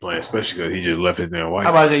gonna keep playing, especially because he just left his damn wife. I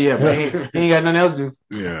about to say but he ain't got nothing else to do.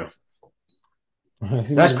 Yeah,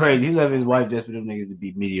 that's crazy. He left his wife just for them niggas to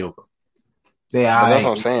be mediocre. That's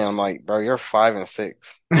what I'm saying. I'm like, bro, you're 5-6.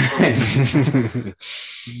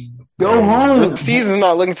 Go home. The season's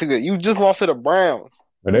not looking too good. You just lost to the Browns.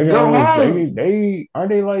 But they aren't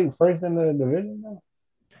they like first in the division now?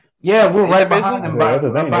 Yeah, we're right behind them by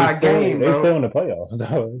a game. They still in the playoffs,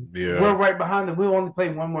 though. Yeah, we're right behind them. We'll only play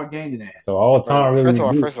one more game than that. So all time really.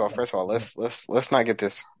 First of all, let's not get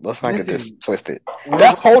this twisted.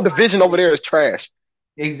 That whole division over there is trash.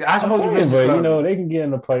 Exactly. But they can get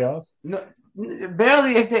in the playoffs. No,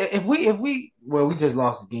 barely. If we just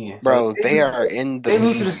lost again, bro. So they are in the. They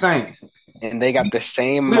lose to the Saints, and they got the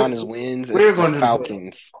same amount of wins as the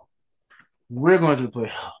Falcons. We're going to the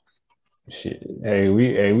playoffs. Shit. Hey,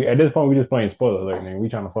 we at this point we just playing spoiler alert, man. We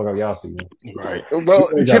trying to fuck up y'all season. Right. Well,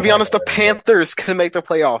 to be honest, the Panthers can make the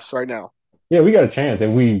playoffs right now. Yeah, we got a chance if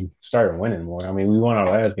we started winning more. I mean, we won our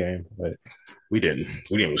last game, but we didn't.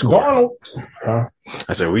 We didn't even score. Huh?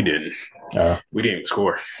 I said we didn't. We didn't even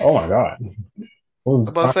score. Oh my god. I was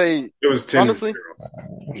about to say it was 10. Honestly,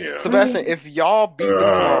 Sebastian, if y'all beat them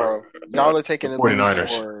tomorrow, y'all are taking the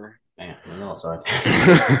 49ers. No, sorry.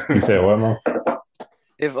 You said what, Mo?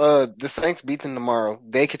 If the Saints beat them tomorrow,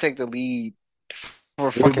 they could take the lead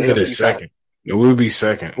for fucking NFC second. It would be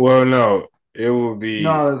second. Well, no, it would be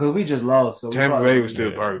because we just lost. So Tampa Bay would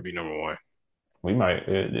still probably be number one. We might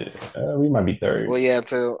be third. Well, yeah.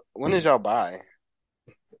 When is y'all bye?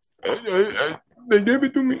 They gave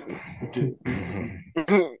it to me.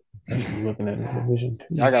 Looking at the division too.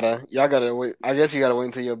 Y'all gotta wait. I guess you gotta wait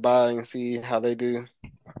until you're bye and see how they do.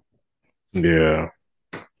 Yeah.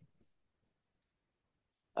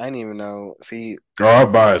 I didn't even know. See, our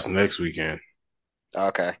bye is next weekend.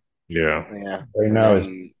 Okay. Yeah. Right now it's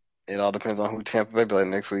it all depends on who Tampa Bay play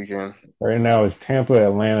next weekend. Right now it's Tampa,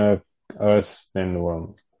 Atlanta, us, and New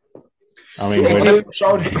Orleans. I mean,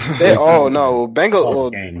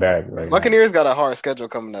 Bengals game back right Buccaneers got a hard schedule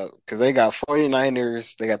coming up because they got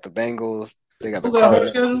 49ers, they got the Bengals, they got the Who got a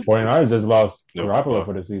hard Cardinals. schedule? 49ers just lost Garoppolo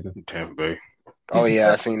for the season. Tampa Bay. Oh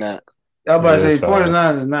yeah, I seen that. I was about to say so-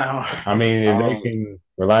 49 is not hard. I mean, if they can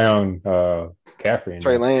rely on Caffrey and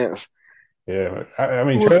Trey Lance. yeah, I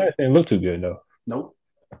mean Trey Lance didn't look too good though. Nope.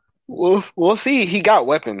 We'll see. He got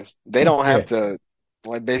weapons. They don't have Yeah.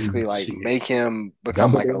 to basically Shit. make him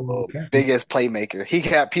become like a little biggest playmaker. He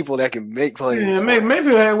got people that can make plays. Yeah,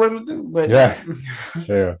 Mayfield had weapons too, but Yeah,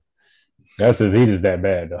 sure. That's his heat is that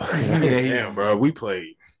bad though. Damn, bro, we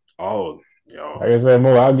played all y'all. Like I said,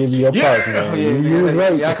 Mo, I'll give you your parts, man. Oh, yeah, You was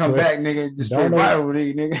right. y'all come back, nigga. Just straight Don't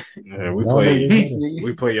viral, nigga. Yeah, we Don't played. make it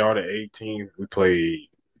We played y'all the 18th. We played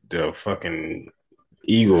the fucking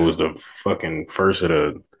Eagles the fucking first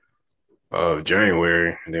of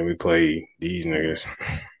January, and then we played these niggas.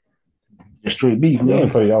 Just straight beef, You man.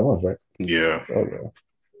 ain't play y'all once, right? Yeah. Okay.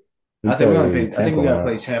 I think we gotta now.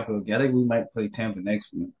 play Tampa. I think we might play Tampa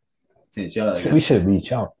next week. Since y'all, We should have beat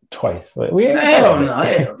y'all twice. Like, we ain't hell no.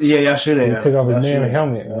 Yeah, y'all should He have. took off his Y'all damn should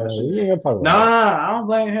helmet. have. We ain't gonna talk about Nah, I don't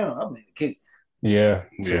blame him. I blame the kick. Yeah.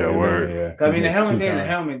 Word. Yeah. I mean, the helmet thing is a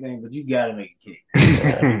helmet thing, but you gotta make a kick. You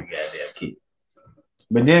goddamn kick.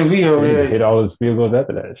 But then we over He there. hit all his field goals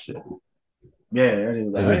after that shit. Yeah, it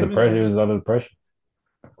was It was the pressure. It was under the pressure.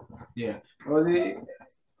 Yeah. Well, he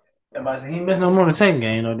missed no more than the second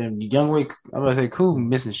game. You know, them young way. I'm about to say, cool,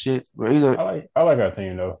 missing shit. But either I like our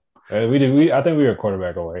team though. I think we were a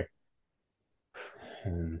quarterback away.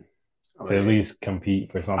 To at least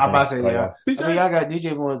compete for something. I'm about to say, yeah. playoffs. I mean, I got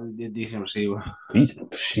DJ Moore as a decent receiver.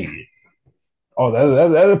 Shit. Oh,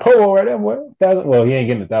 that's a polo right there, boy. 1,000. Well, he ain't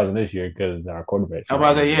getting 1,000 this year because our quarterback. I'm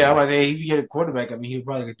about to say, yeah. I'm about to say, if you get a quarterback, I mean, he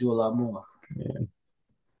probably could do a lot more. Yeah.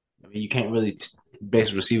 I mean, you can't really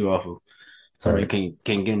base a receiver off of somebody can't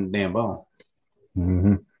get him the damn ball.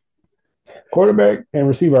 Mm-hmm. Quarterback and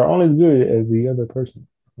receiver are only as good as the other person.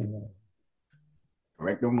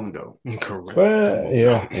 Correcto mundo. Correct. But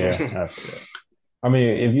yeah. I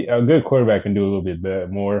mean, a good quarterback can do a little bit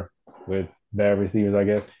more with bad receivers, I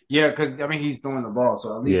guess. Yeah, because I mean he's throwing the ball,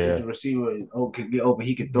 so at least if the receiver can get open,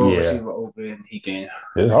 he can throw a receiver open. He can.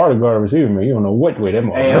 It's hard to guard a receiver, man. You don't know what way that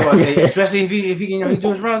motherfucker. Hey, I'm about to say, especially if he he doing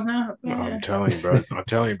his routes now. I'm telling you, bro.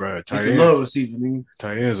 Tight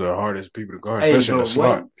ends are the hardest people to guard, especially in the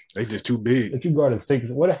slot. They just too big. If you guarded 6,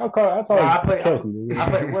 how tall is Kelsey?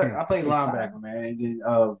 I play linebacker, man. And then,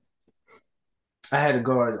 I had to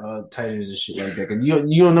guard tight ends and shit like that. Cause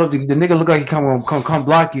you don't know if the nigga look like he come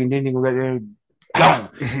block you, and then he go right there and gone.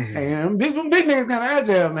 And big niggas kind of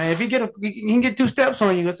agile, man. If he can get 2 steps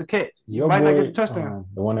on you, that's a catch. You might not get a touchdown.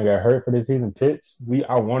 The one that got hurt for this season, Pitts.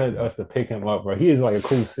 I wanted us to pick him up, bro. He is like a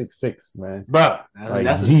cool 6'6", man. Bro,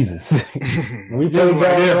 that's Jesus. When we played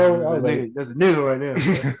that's a nigga right there.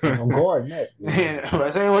 I'm guarding that. I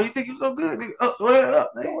say, well, you think you're so good, nigga? Throw that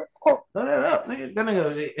up, nigga. Throw that up, nigga. That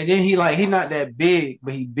nigga. And then he not that big,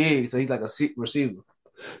 but he big, so he's like a receiver.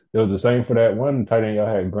 It was the same for that one tight end y'all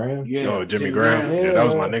had, Graham. Yeah, Jimmy Graham. Yeah, that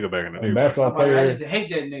was my nigga back in the day. Basketball player. I used to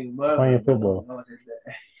hate that nigga, bro. Playing football. You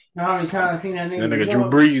know how many times I seen that nigga? That nigga Drew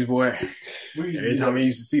Brees, boy. Every time he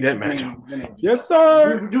used to see that matchup. Yes,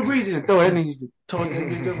 sir. Drew Brees used to throw that nigga used to talk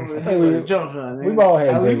jump. We've all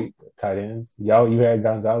had great tight ends. You had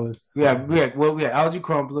Gonzalez. We had Algie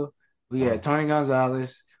Crumpler. We had Tony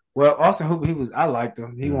Gonzalez. Well, Austin Hooper, I liked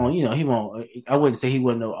him. He won't. I wouldn't say he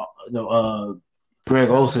wasn't no Greg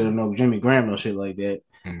Olsen or no Jimmy Graham or shit like that.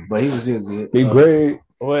 But he was still good. Big Greg.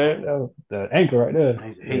 Well, the anchor right there. I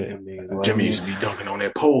used to hate them niggas. Jimmy used to be dunking on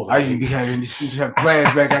that pole. I used to have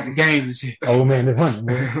flashback at the game and shit. Oh man, they're running,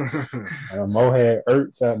 man. Mo had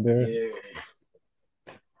Ertz out there. Yeah.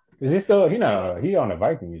 Is he still? He on the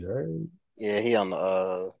Vikings, right? Yeah, he on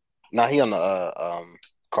the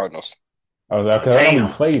Cardinals. I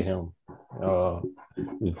only played him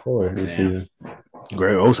before this season.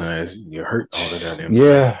 Greg Olsen has you hurt all the goddamn.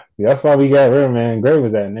 Yeah, that's why we got rid of him, man. Greg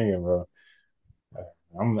was that nigga, bro.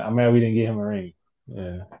 I'm mad we didn't get him a ring.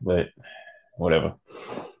 Yeah, but whatever.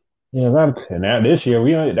 Yeah, now this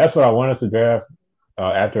year that's what I want us to draft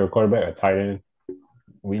after a quarterback, a tight end.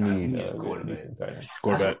 We need a quarterback.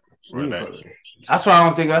 That's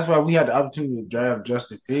why we had the opportunity to draft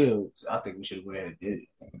Justin Fields. I think we should have went ahead and did it.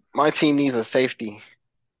 My team needs a safety.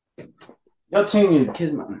 Your team need to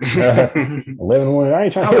kiss my 11-1. I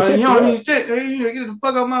ain't trying to you don't need shit. You need to get the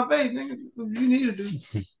fuck out my face, nigga. You need to do.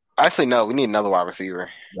 Actually, no. We need another wide receiver.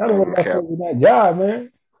 I don't know that job,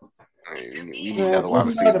 man. We need another wide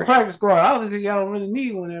You got the receiver. practice squad. Obviously, y'all don't really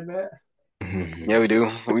need one that bad. Yeah, we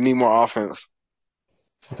do. We need more offense.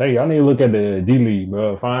 I tell you, y'all need to look at the D League,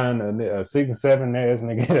 bro. Find a 6'7" ass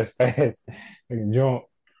nigga that's fast. They can jump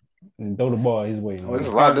and throw the ball his way. There's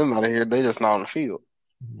a lot of them out of here. They just not on the field.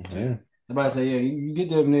 Yeah. Somebody say, yeah, you get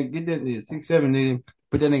that nigga, get that nigga 6'7" nigga,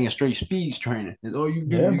 put that nigga in straight speeds training. That's all you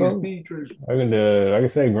do. Yeah, You bro. get speed training. Like I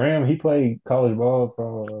said, Graham, he played college ball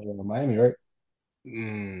for Miami, right?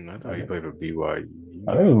 I thought he played for BYU.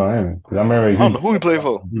 I think it was Miami because I remember I don't know who he played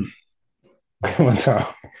for. one time.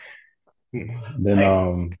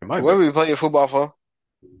 Then Where we playing football for?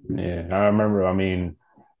 yeah, I remember. I mean,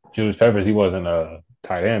 Julius Peppers, he wasn't a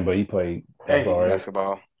tight end, but he played basketball, right?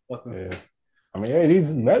 Basketball. Yeah. I mean, hey,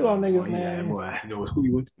 these basketball niggas, man. Boy. You know what school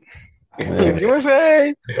you went to? Yeah.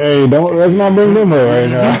 USA. Hey, let's not bring them up right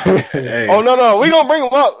now. Hey. Oh no, we gonna bring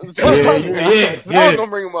him up. I was gonna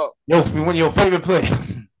bring him up. One of your favorite players.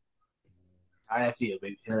 How that feel,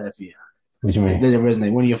 baby? How that feel? What you mean? Doesn't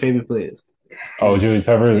resonate. One of your favorite players. Oh, Julius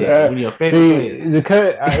Peppers. Yeah, one of your favorite players.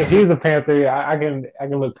 Because if he's a Panther, I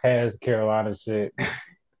can look past Carolina shit.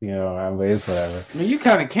 You know, but it's whatever. I mean, you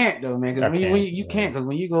kind of can't though, man. Because you Yeah. can't, because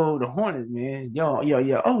when you go to Hornets, man,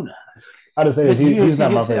 your owner. I just say this, he's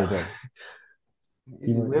not my favorite player.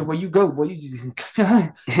 Where you go, boy, you just.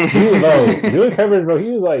 Julius Peppers, bro,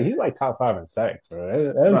 he's like top 5 in sacks, bro.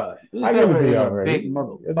 I give it to y'all, bro. Big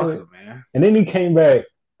motherfucker, man. And then he came back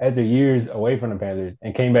after years away from the Panthers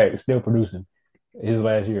and came back still producing his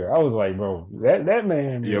last year. I was like, bro, that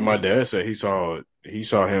man. Yeah, my dad said he saw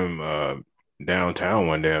him downtown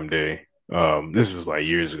one damn day. This was like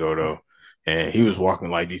years ago though. And he was walking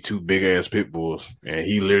like these two big ass pit bulls, and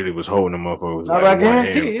he literally was holding them motherfuckers. I like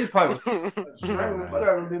guarantee he's probably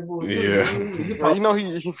You know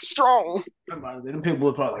he's strong. Them pit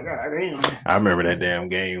bulls probably like, God damn. I remember that damn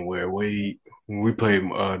game where when we played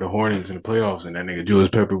the Hornets in the playoffs, and that nigga Julius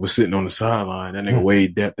Pepper was sitting on the sideline. That nigga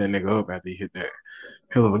Wade dapped that nigga up after he hit that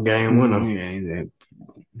hell of a game winner. I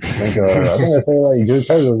think I say like Julius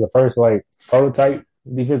Peppers was the first like prototype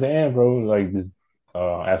defensive end, bro. Like this.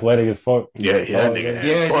 Athletic as fuck. Yeah, that nigga.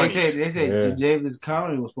 Yeah, they said James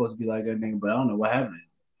Conner was supposed to be like that nigga, but I don't know what happened.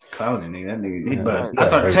 Clowning nigga, that nigga. But I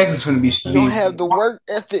thought Texas was gonna be. You don't have the work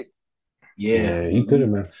ethic. Yeah, he could have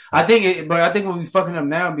been. I think we'll be fucking up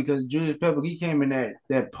now because Julius Pepper he came in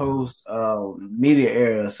that post media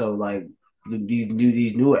era, so like these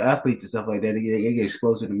newer athletes and stuff like that, they get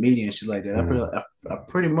exposed to the media and shit like that. I'm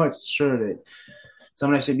pretty much sure that.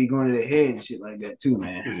 Some of that shit be going to their head and shit like that too,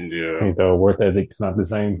 man. Yeah, I think the work ethic's not the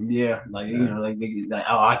same. Yeah, like you know, like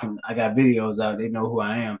I got videos out. They know who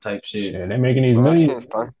I am, type shit. Yeah, they making these millions.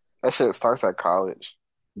 That shit starts at college.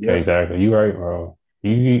 Yeah, exactly. You right, bro.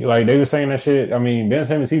 You like they were saying that shit. I mean, Ben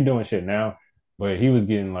Simmons, he doing shit now, but he was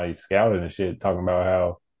getting like scouted and shit, talking about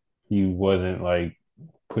how he wasn't like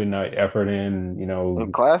putting that effort in, you know,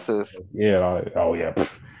 in classes. Yeah. Oh yeah.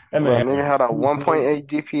 That nigga had a 1.8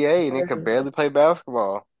 GPA and he could barely play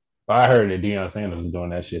basketball. I heard that Deion Sanders was doing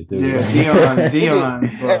that shit too. Yeah,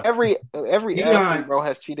 Deion. Bro. Every athlete, bro,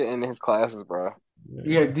 has cheated in his classes, bro.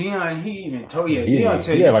 Yeah, Deion. He even told Deion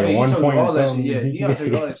told you all that shit. Yeah, Deion told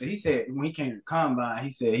you all that shit. He said when he came to combine, he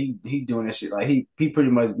said he doing that shit. Like he pretty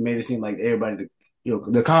much made it seem like everybody.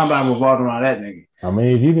 The combine revolved around that nigga. I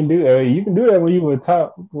mean, if you can do that, when you were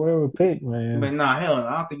top whatever pick, man. But nah, hell no.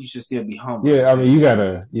 I don't think you should still be humble. Yeah, I mean, you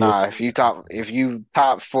gotta. Yeah. Nah, if you top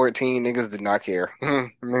 14, niggas do not care.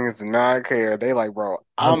 Niggas do not care. They like, bro,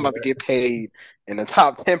 I'm about to get paid in the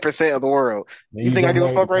top 10% of the world. You think I give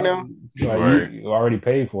a fuck right now? Like, you already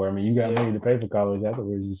paid for it. I mean, you got money to pay for college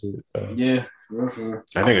afterwards and shit. So. Yeah, for real.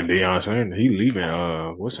 That nigga Deion Sanders, he leaving.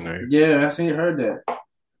 What's his name? Yeah, I heard that.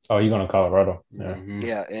 Oh, you going to Colorado? Yeah. Mm-hmm.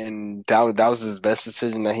 Yeah, and that was his best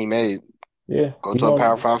decision that he made. Yeah, go to a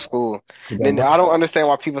Power 5 school. Then I don't understand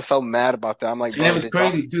why people are so mad about that. I'm like, that was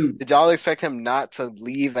crazy too. Did y'all expect him not to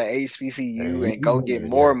leave at HBCU and go get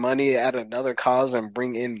more money at another college and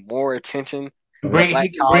bring in more attention to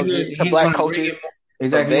black coaches? Exactly.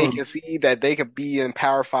 So they can see that they could be in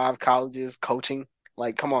Power 5 colleges coaching.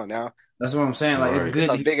 Like, come on now. That's what I'm saying. Like, it's good.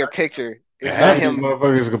 It's a bigger picture. It's not him.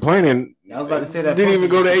 Motherfuckers complaining. I was about to say that. Didn't even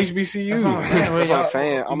go to HBCU. That's what I'm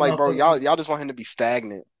saying. I'm like, bro, y'all just want him to be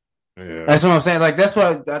stagnant. Yeah. That's what I'm saying. Like, that's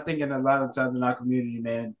why I think in a lot of times in our community,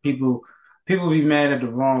 man, people be mad at the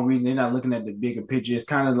wrong reason. They're not looking at the bigger picture. It's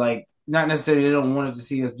kind of like not necessarily they don't want us to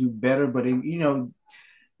see us do better, but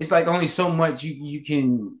it's like only so much you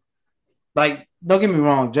can. Like, don't get me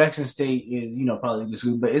wrong, Jackson State is probably a good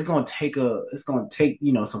school, but it's gonna take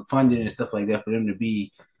some funding and stuff like that for them to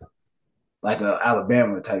be like a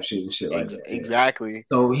Alabama type shit like that. Exactly.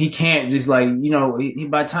 So he can't just by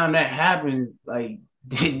the time that happens, like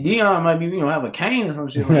Deion might be, have a cane or some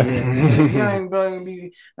shit like that, man. Deion ain't probably gonna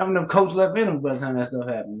be having enough coach left in him by the time that stuff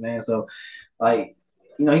happens, man. So, like,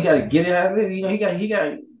 he got to get it out of it. He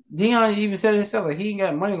got. Deion even said it himself, like he ain't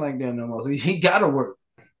got money like that no more. So he got to work.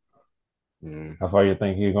 How far you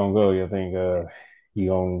think he's gonna go? You think he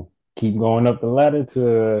gonna keep going up the ladder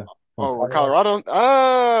to? Colorado?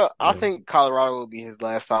 I think Colorado will be his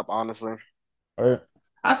last stop, honestly. All right.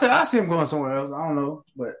 I see him going somewhere else. I don't know,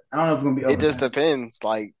 but I don't know if it's gonna be. It just depends,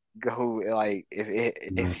 like who, like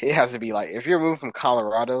if it has to be like if you're moving from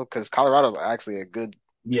Colorado, because Colorado's actually a good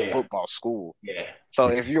football school. Yeah. So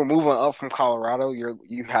if you're moving up from Colorado,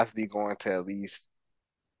 you have to be going to at least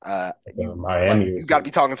Miami. you got to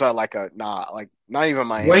be talking to like not even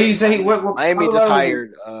Miami. What you say? What Miami just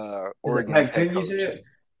hired Oregon. Pac-10, you said?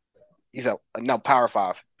 He's no Power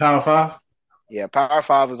 5. Power 5. Yeah, Power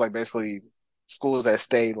 5 is like basically schools that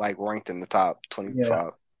stay like ranked in the top 25. Yeah.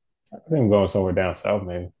 I think I'm going somewhere down south,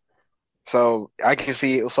 maybe. So I can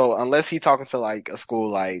see. So unless he's talking to like a school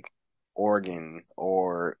like Oregon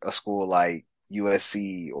or a school like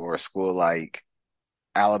USC or a school like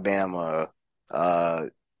Alabama,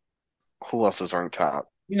 who else is ranked top?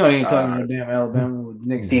 He ain't talking about damn Alabama with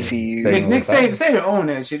Nick TCU. Nick Saban own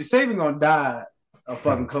that shit. Saban gonna die a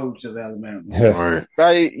fucking coach of Alabama. Right.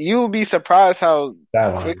 But you will be surprised how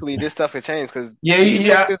quickly this stuff has changed because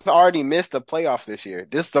it's already missed the playoffs this year.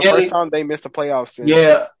 This is the first time they missed the playoffs since.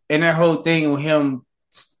 Yeah, and that whole thing with him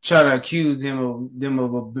trying to accuse them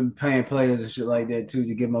of paying players and shit like that too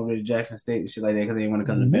to get them over to Jackson State and shit like that because they didn't want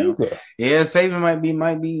to come to Bama. Yeah, Saban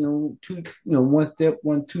might be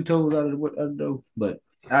two toes out of the door, but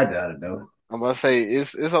I doubt it though. I'm about to say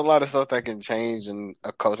it's a lot of stuff that can change in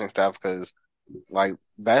a coaching staff because like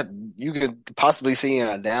that you could possibly see in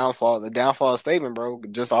the downfall statement, bro,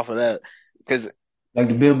 just off of that because like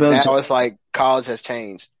the Bill Belichick. Now it's like college has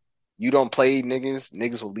changed. You don't play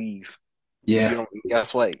niggas will leave. Yeah.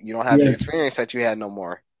 Guess what? You don't have the experience that you had no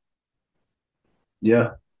more.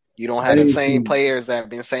 Yeah. You don't have the same players that have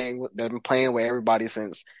been playing with everybody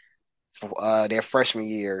since their freshman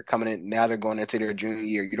year coming in. Now they're going into their junior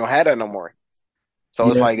year. You don't have that no more. So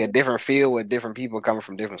it's like a different field with different people coming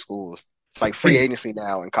from different schools. It's like free agency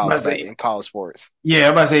now in college sports. Yeah,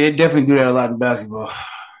 I'm about to say it definitely do that a lot in basketball.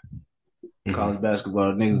 College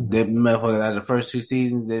basketball, niggas, motherfuckers after the first 2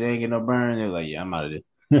 seasons, they ain't get no burn. They're like, yeah, I'm out of this.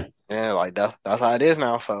 Yeah, like that's how it is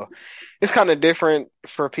now. So it's kind of different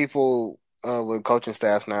for people with coaching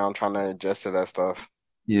staffs now. I'm trying to adjust to that stuff.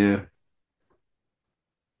 Yeah.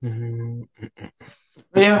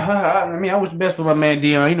 Yeah, I mean, I wish the best for my man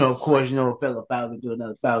Deion. Of course, fella 1,000 to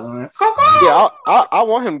another 1,000. Yeah, I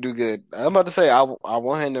want him to do good. I'm about to say I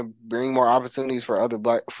want him to bring more opportunities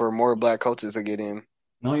for more black coaches to get in.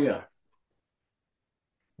 Oh yeah.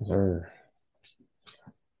 Sure.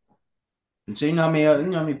 So how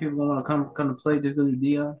many people want to come to play just because of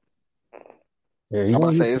Deion? Yeah, I'm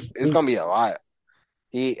about to say it's gonna be a lot.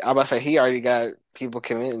 I'm about to say he already got people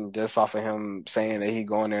committing just off of him saying that he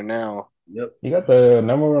going there now. Yep. He got the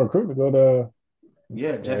number 1 recruit to go to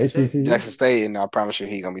Jackson State, and I promise you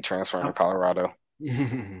he gonna be transferring to Colorado.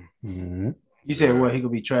 You said what? He gonna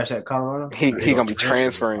be trash at Colorado? He gonna be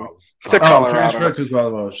transferring to Colorado. Transfer to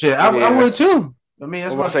Colorado. Shit, I would too. I mean,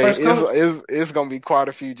 that's what I'm saying. It's gonna be quite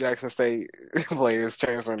a few Jackson State players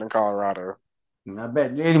transferring to Colorado. I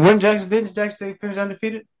bet. When Jackson State finish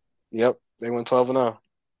undefeated? Yep, they went 12-0.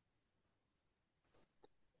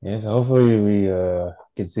 Yeah, so hopefully we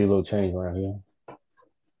can see a little change around here.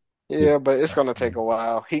 Yeah, but it's gonna take a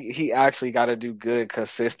while. He actually got to do good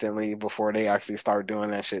consistently before they actually start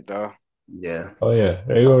doing that shit, though. Yeah. Oh yeah,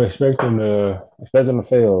 they gonna expect them to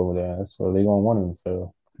fail over there. So they gonna want him to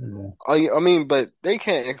fail. Yeah. Oh, I mean, but they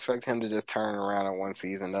can't expect him to just turn around in one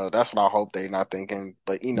season, though. That's what I hope they're not thinking.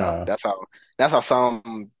 But that's how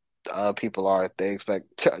some people are. They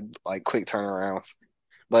expect like quick turnarounds.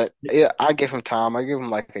 But yeah, I give him time. I give him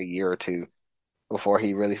like a year or two before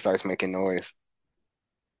he really starts making noise.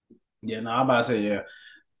 Yeah, no, I'm about to say, yeah.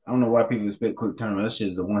 I don't know why people expect quick turnaround. That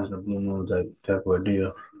shit is a once in a blue moon type of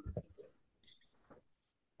deal.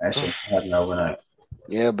 That shit happen overnight.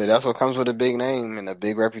 Yeah, but that's what comes with a big name and a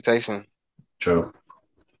big reputation. True.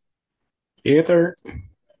 Yeah, third.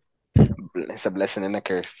 It's a blessing and a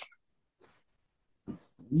curse.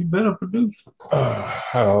 You better produce.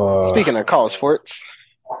 Speaking of college sports,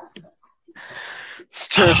 let's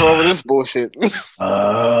transfer over this bullshit. Hey,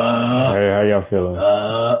 how y'all feeling?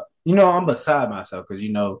 I'm beside myself because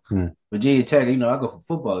Virginia Tech. I go for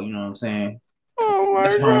football. You know what I'm saying? Oh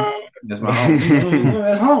my God, that's my home.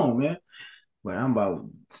 That's home, man. But I'm about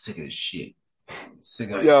sick of this shit.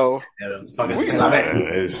 Yo, we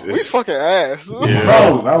fucking ass. Yeah.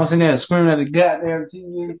 Bro, I was in there screaming at the goddamn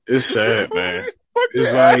TV. It's sad, man.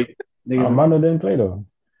 It's like Armando didn't play though.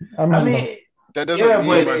 I mean, that doesn't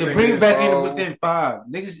mean but to bring back in within 5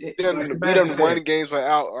 niggas. We done won games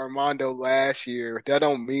without Armando last year. That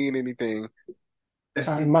don't mean anything.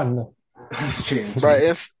 Armando. Right,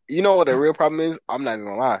 it's you know what the real problem is? I'm not even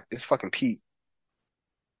gonna lie. It's fucking Pete.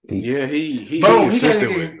 Yeah, he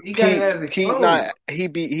consistent with he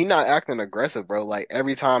not acting aggressive, bro. Like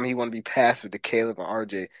every time he want to be passed with the Caleb and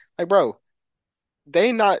RJ. Like, bro,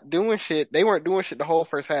 they not doing shit. They weren't doing shit the whole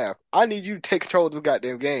first half. I need you to take control of this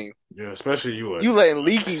goddamn game. Yeah, especially you letting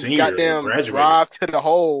Leaky goddamn drive to the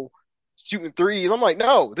hole, shooting threes. I'm like,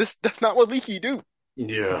 no, that's not what Leaky do.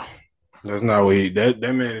 Yeah. That's not what that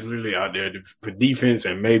man is literally out there for defense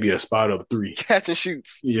and maybe a spot up 3. Catch and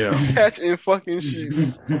shoots. Yeah. Catch and fucking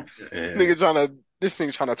shoots. This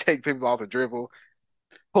nigga trying to take people off the dribble.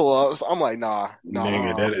 Pull ups. I'm like, nah.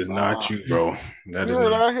 Nigga, that is not you, bro. That is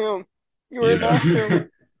not him. You are not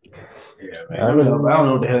him. Yeah, man. I don't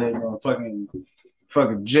know what the hell they doing.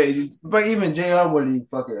 Fucking J, but even JR wouldn't even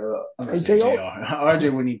fucking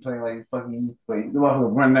RJ wouldn't even play like fucking play. The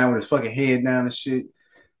motherfucker running down with his fucking head down and shit.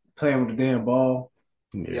 Playing with the damn ball.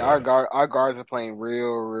 Yeah, our guards are playing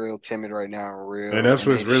real timid right now. And that's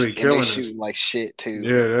what's really killing us. Shooting like shit too.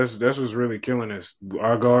 Yeah, that's what's really killing us.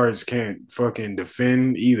 Our guards can't fucking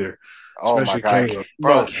defend either. Oh especially my god, Caleb.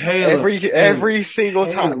 bro! Every single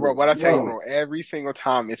time, bro. What I tell you, bro, every single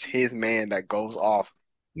time it's his man that goes off.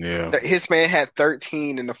 Yeah, his man had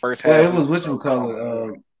 13 in the first half. Yeah, it was what you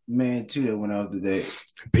call it, man too that went out today.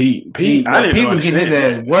 Pete. I didn't know was getting his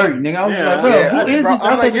ass work, nigga. I was like, bro, who is this?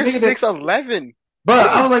 I'm like, you're 6'11". But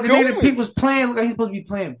I was like, the nigga that Pete was playing, look like he's supposed to be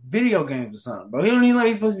playing video games or something, bro. He don't even like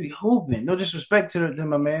he's supposed to be hooping. No disrespect to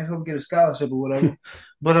my man. He's supposed to get a scholarship or whatever.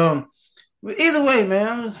 But either way,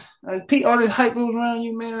 man, like Pete, all this hype was around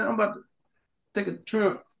you, man. I'm about to take a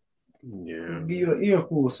trip. Yeah, give you an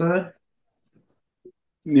earful, son.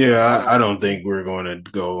 Yeah, I don't think we're going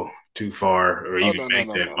to go too far or even make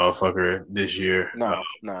that motherfucker this year. No.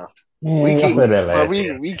 We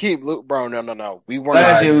keep bro. No. We weren't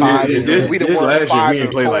last year. Last year we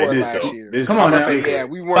didn't play like this though. Come on now. Yeah,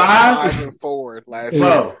 we weren't 5-4 last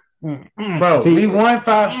year. Bro, we won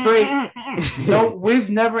 5 straight. No, we've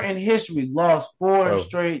never in history lost 4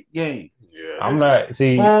 straight games. Yeah, I'm not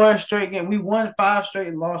 4 straight games. We won 5 straight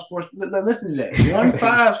and lost 4. Listen to that. Won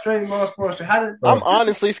 5 straight and lost 4 straight. I'm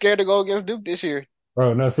honestly scared to go against Duke this year.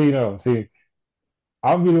 Bro, see.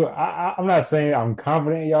 I'm not saying I'm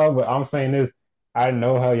confident in y'all, but I'm saying this. I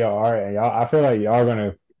know how y'all are, and I feel like y'all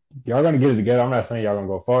gonna get it together. I'm not saying y'all gonna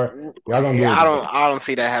go far. Y'all gonna get it together. I don't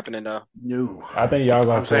see that happening though. No, I think y'all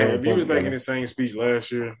gonna. I'm saying if you was making the same speech last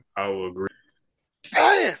year, I would agree.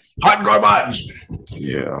 Hot garbage.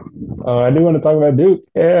 Yeah. I do want to talk about Duke.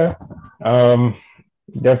 Yeah.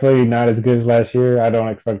 Definitely not as good as last year. I don't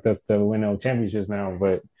expect us to win no championships now,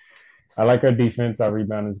 but I like our defense. Our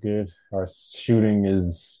rebound is good. Our shooting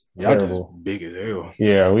is terrible. Just big as hell.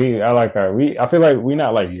 Yeah, I feel like we're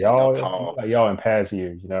not like y'all. Like y'all in past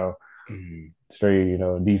years, you know. Mm-hmm. Straight,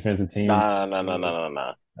 defensive team.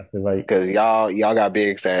 Nah. I feel like because y'all got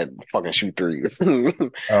bigs that fucking shoot threes.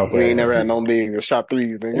 Okay. We ain't never had no bigs that shot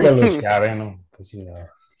threes. Got a little shot in them, but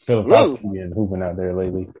Philip been hooping out there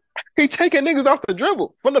lately. He taking niggas off the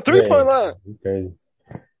dribble from the 3-point line. Crazy.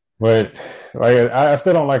 But I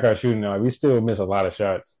still don't like our shooting. Now. We still miss a lot of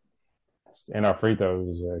shots, and our free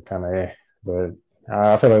throws are kind of But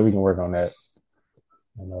I feel like we can work on that.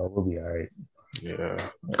 We'll be all right. Yeah,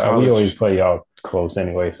 we always play y'all close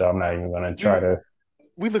anyway, so I'm not even gonna try to.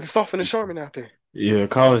 We looking soft and Sharman out there. Yeah,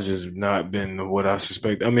 college has not been what I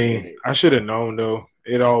suspect. I mean, I should have known though.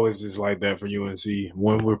 It always is like that for UNC.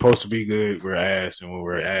 When we're supposed to be good, we're ass, and when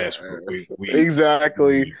we're ass, we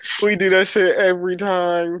exactly. We do that shit every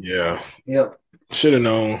time. Yeah. Yep. Should have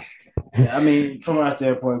known. Yeah, I mean, from our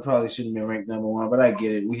standpoint, probably shouldn't have been ranked number 1, but I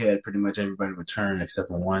get it. We had pretty much everybody return except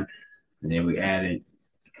for 1, and then we added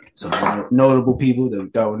some notable people that we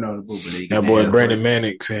thought were notable. But that boy Brandon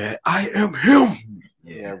Manick saying, "I am him."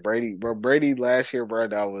 Yeah, Brady last year, bro,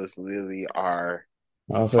 that was literally our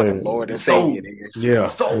fucking Lord and Savior, nigga. Yeah,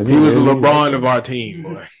 he was the LeBron of our team,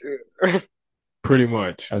 boy. Pretty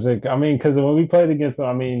much. Because when we played against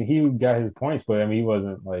him, he got his points, but he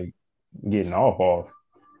wasn't like getting off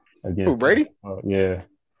against. Who, Brady? Yeah.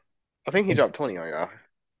 I think he dropped 20 on y'all.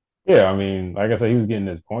 Yeah, like I said, he was getting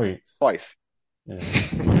his points twice. Yeah.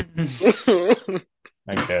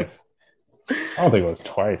 I guess. I don't think it was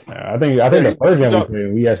twice now. I think the first game we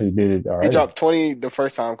played, we actually did it all right. He dropped 20 the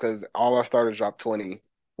first time because all our starters dropped 20.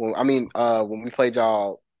 When we played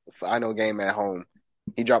y'all final game at home.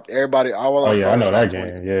 He dropped everybody. All Oh our yeah, I starters know that dropped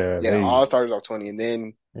 20. game. Yeah, Yeah, all starters off 20, and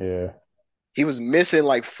then he was missing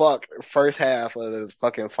like first half of the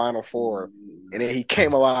fucking final four, and then he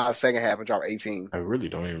came alive second half and dropped 18. I really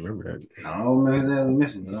don't even remember that. Oh man, that was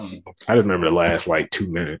missing. I just remember the last like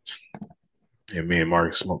 2 minutes, and me and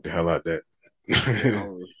Marcus smoked the hell out that. I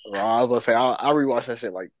was gonna say I rewatched that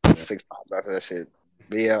shit like 6 times after that shit.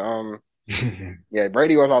 But yeah,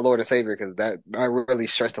 Brady was our Lord and Savior because that really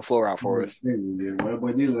stretched the floor out for us.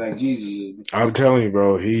 I'm telling you,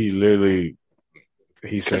 bro, he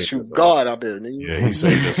saved us. God out there, nigga. Yeah, he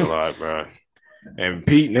saved us a lot, bro. And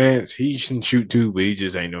Pete Nance, he can shoot too, but he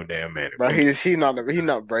just ain't no damn man. Bro, he's not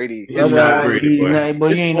Brady. He's not Brady,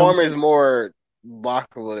 but his form is more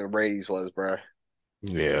blockable than Brady's was, bro.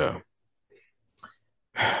 Yeah.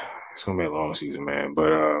 It's gonna be a long season, man.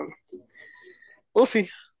 But we'll see.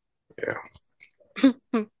 Yeah.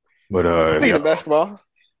 But speaking of basketball,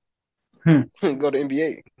 go to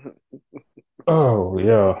NBA. Oh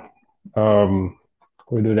yeah.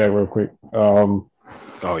 We'll do that real quick. Oh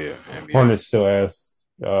yeah. NBA. Hornets still asked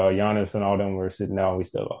Giannis and all them were sitting out and we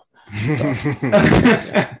still lost.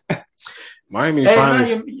 Miami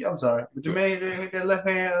finally. I'm sorry, but Jermaine hit that left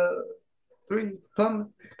hand three Plumlee.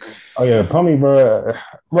 Oh yeah, Plumlee, bro.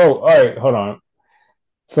 All right, hold on.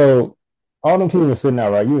 So all them people are sitting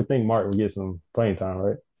out, right? You would think Mark would get some playing time,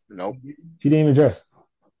 right? Nope. He didn't even dress.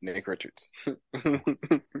 Nick Richards.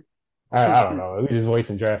 I don't know. We just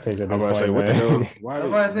wasting draft picks at this point. Say, what the hell?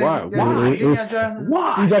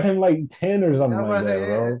 Why? You got him like 10 or something like that,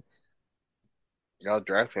 bro. Y'all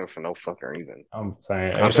draft him for no fucking reason. I'm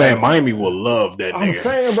saying Miami will love that nigga. I'm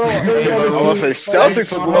saying, bro. I was gonna say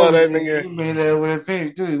Celtics would love that nigga. You made that with a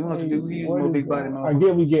finish too. You want to do more big body. I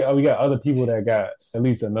get we got other people that got at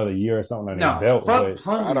least another year or something on their belt. Fuck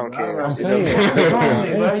I don't care. I'm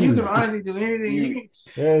saying, you can honestly do anything.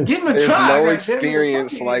 Yes. Give him a There's try. No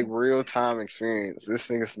experience, like real time experience. This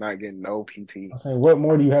nigga's not getting no PT. I'm saying, what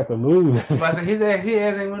more do you have to lose? But I said his ass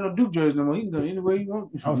ain't wearing no Duke jersey no more. He can go anywhere he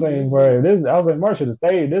wants. I'm saying, bro, I was like, Mark should have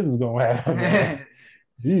stayed. This was gonna happen.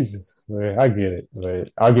 Jesus, man, I get it, but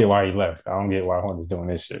I get why he left. I don't get why Hornets doing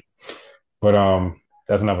this shit. But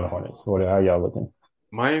that's enough of the Hornets. How y'all looking?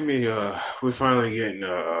 Miami, we're finally getting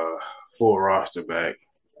a full roster back.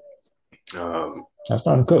 That's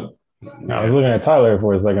starting to cook. I was looking at Tyler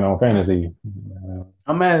for a second on fantasy.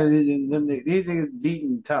 I'm mad at these niggas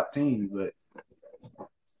beating top teams, but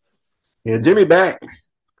yeah, Jimmy back.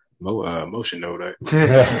 Motion know that.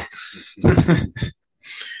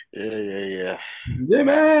 Yeah.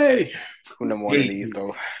 Jimmy, who number one of these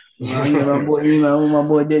though? my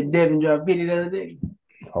boy Devin dropped 50 the other day.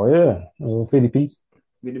 Oh yeah, a little 50 piece.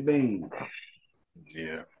 With the bean.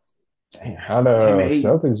 Yeah. Dang, how the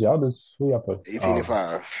Celtics? Y'all just who y'all play?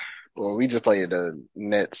 18-5. Well, we just played the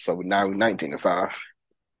Nets, so now we're 19-5.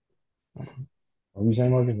 What you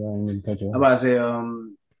saying, Marcus? I didn't even catch you. I'm about to say,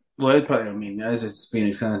 well, it's probably, that's just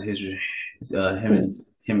Phoenix Suns history. Him and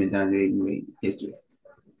DeAndre made history.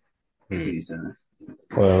 Phoenix Suns.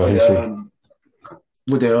 History.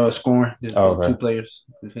 With the scoring, there's 2 players,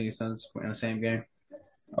 the Phoenix Suns in the same game.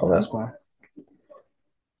 That's scoring.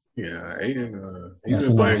 Yeah, Aiden, he's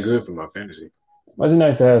been playing good for my fantasy. It's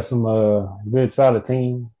nice to have some good, solid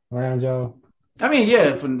team around y'all. I mean,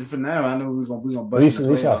 yeah, for now, I know we're gonna bust. At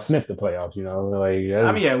least y'all sniff the playoffs, you know.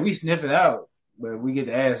 We sniff it out, but we get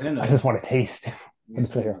the ass in there. I just want to taste the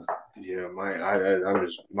playoffs. Yeah,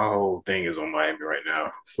 my whole thing is on Miami right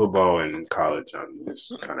now. Football and college, I'm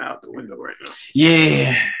just kind of out the window right now.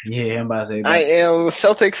 Yeah, I'm about to say that. I am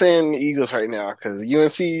Celtics and Eagles right now because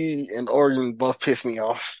UNC and Oregon both piss me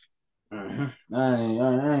off. Mm-hmm.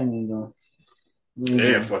 I ain't even going.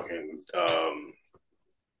 Yeah, fucking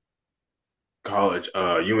college,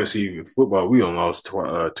 UNC football. We done lost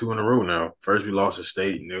 2 in a row now. First we lost to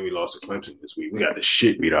State, and then we lost to Clemson this week. We got the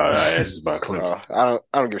shit beat out of our asses by Clemson. I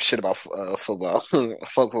don't give a shit about football.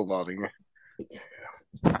 Fuck football, nigga.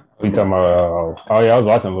 We talking about? I was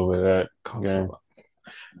watching a little bit of that game.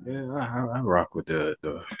 Yeah, I rock with the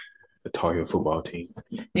Tar Heel football team.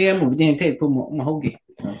 Yeah, I'm a damn take football. I'm a hoagie.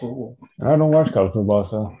 I don't watch college football,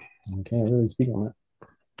 so I can't really speak on that.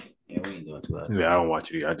 Yeah, we ain't doing too much. Yeah, I don't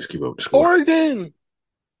watch it either. I just keep up with the score. Oregon.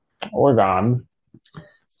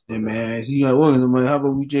 Yeah, man. So you got Oregon, man. How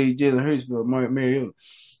about we Jalen Hurts for Mariota?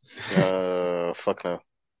 Fuck no.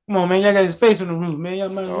 Come on, man. Y'all got his face on the roof, man. Y'all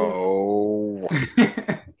might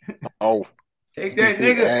Take that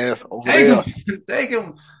nigga. Take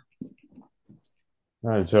him.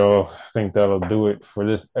 All right, y'all. I think that'll do it for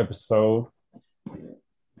this episode.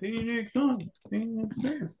 I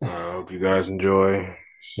hope you guys enjoy.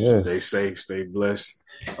 Yes. Stay safe. Stay blessed.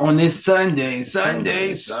 On this Sunday,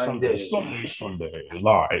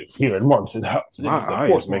 live here in Marcus's house. My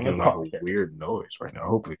eye is making like a weird noise right now. I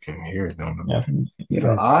hope we can hear it.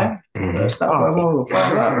 Your eye? Stop. I'm going to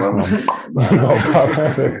fall out.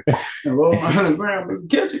 Roll on the ground.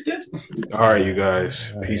 Catch it. All right, you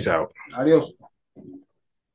guys. Peace out. Adios.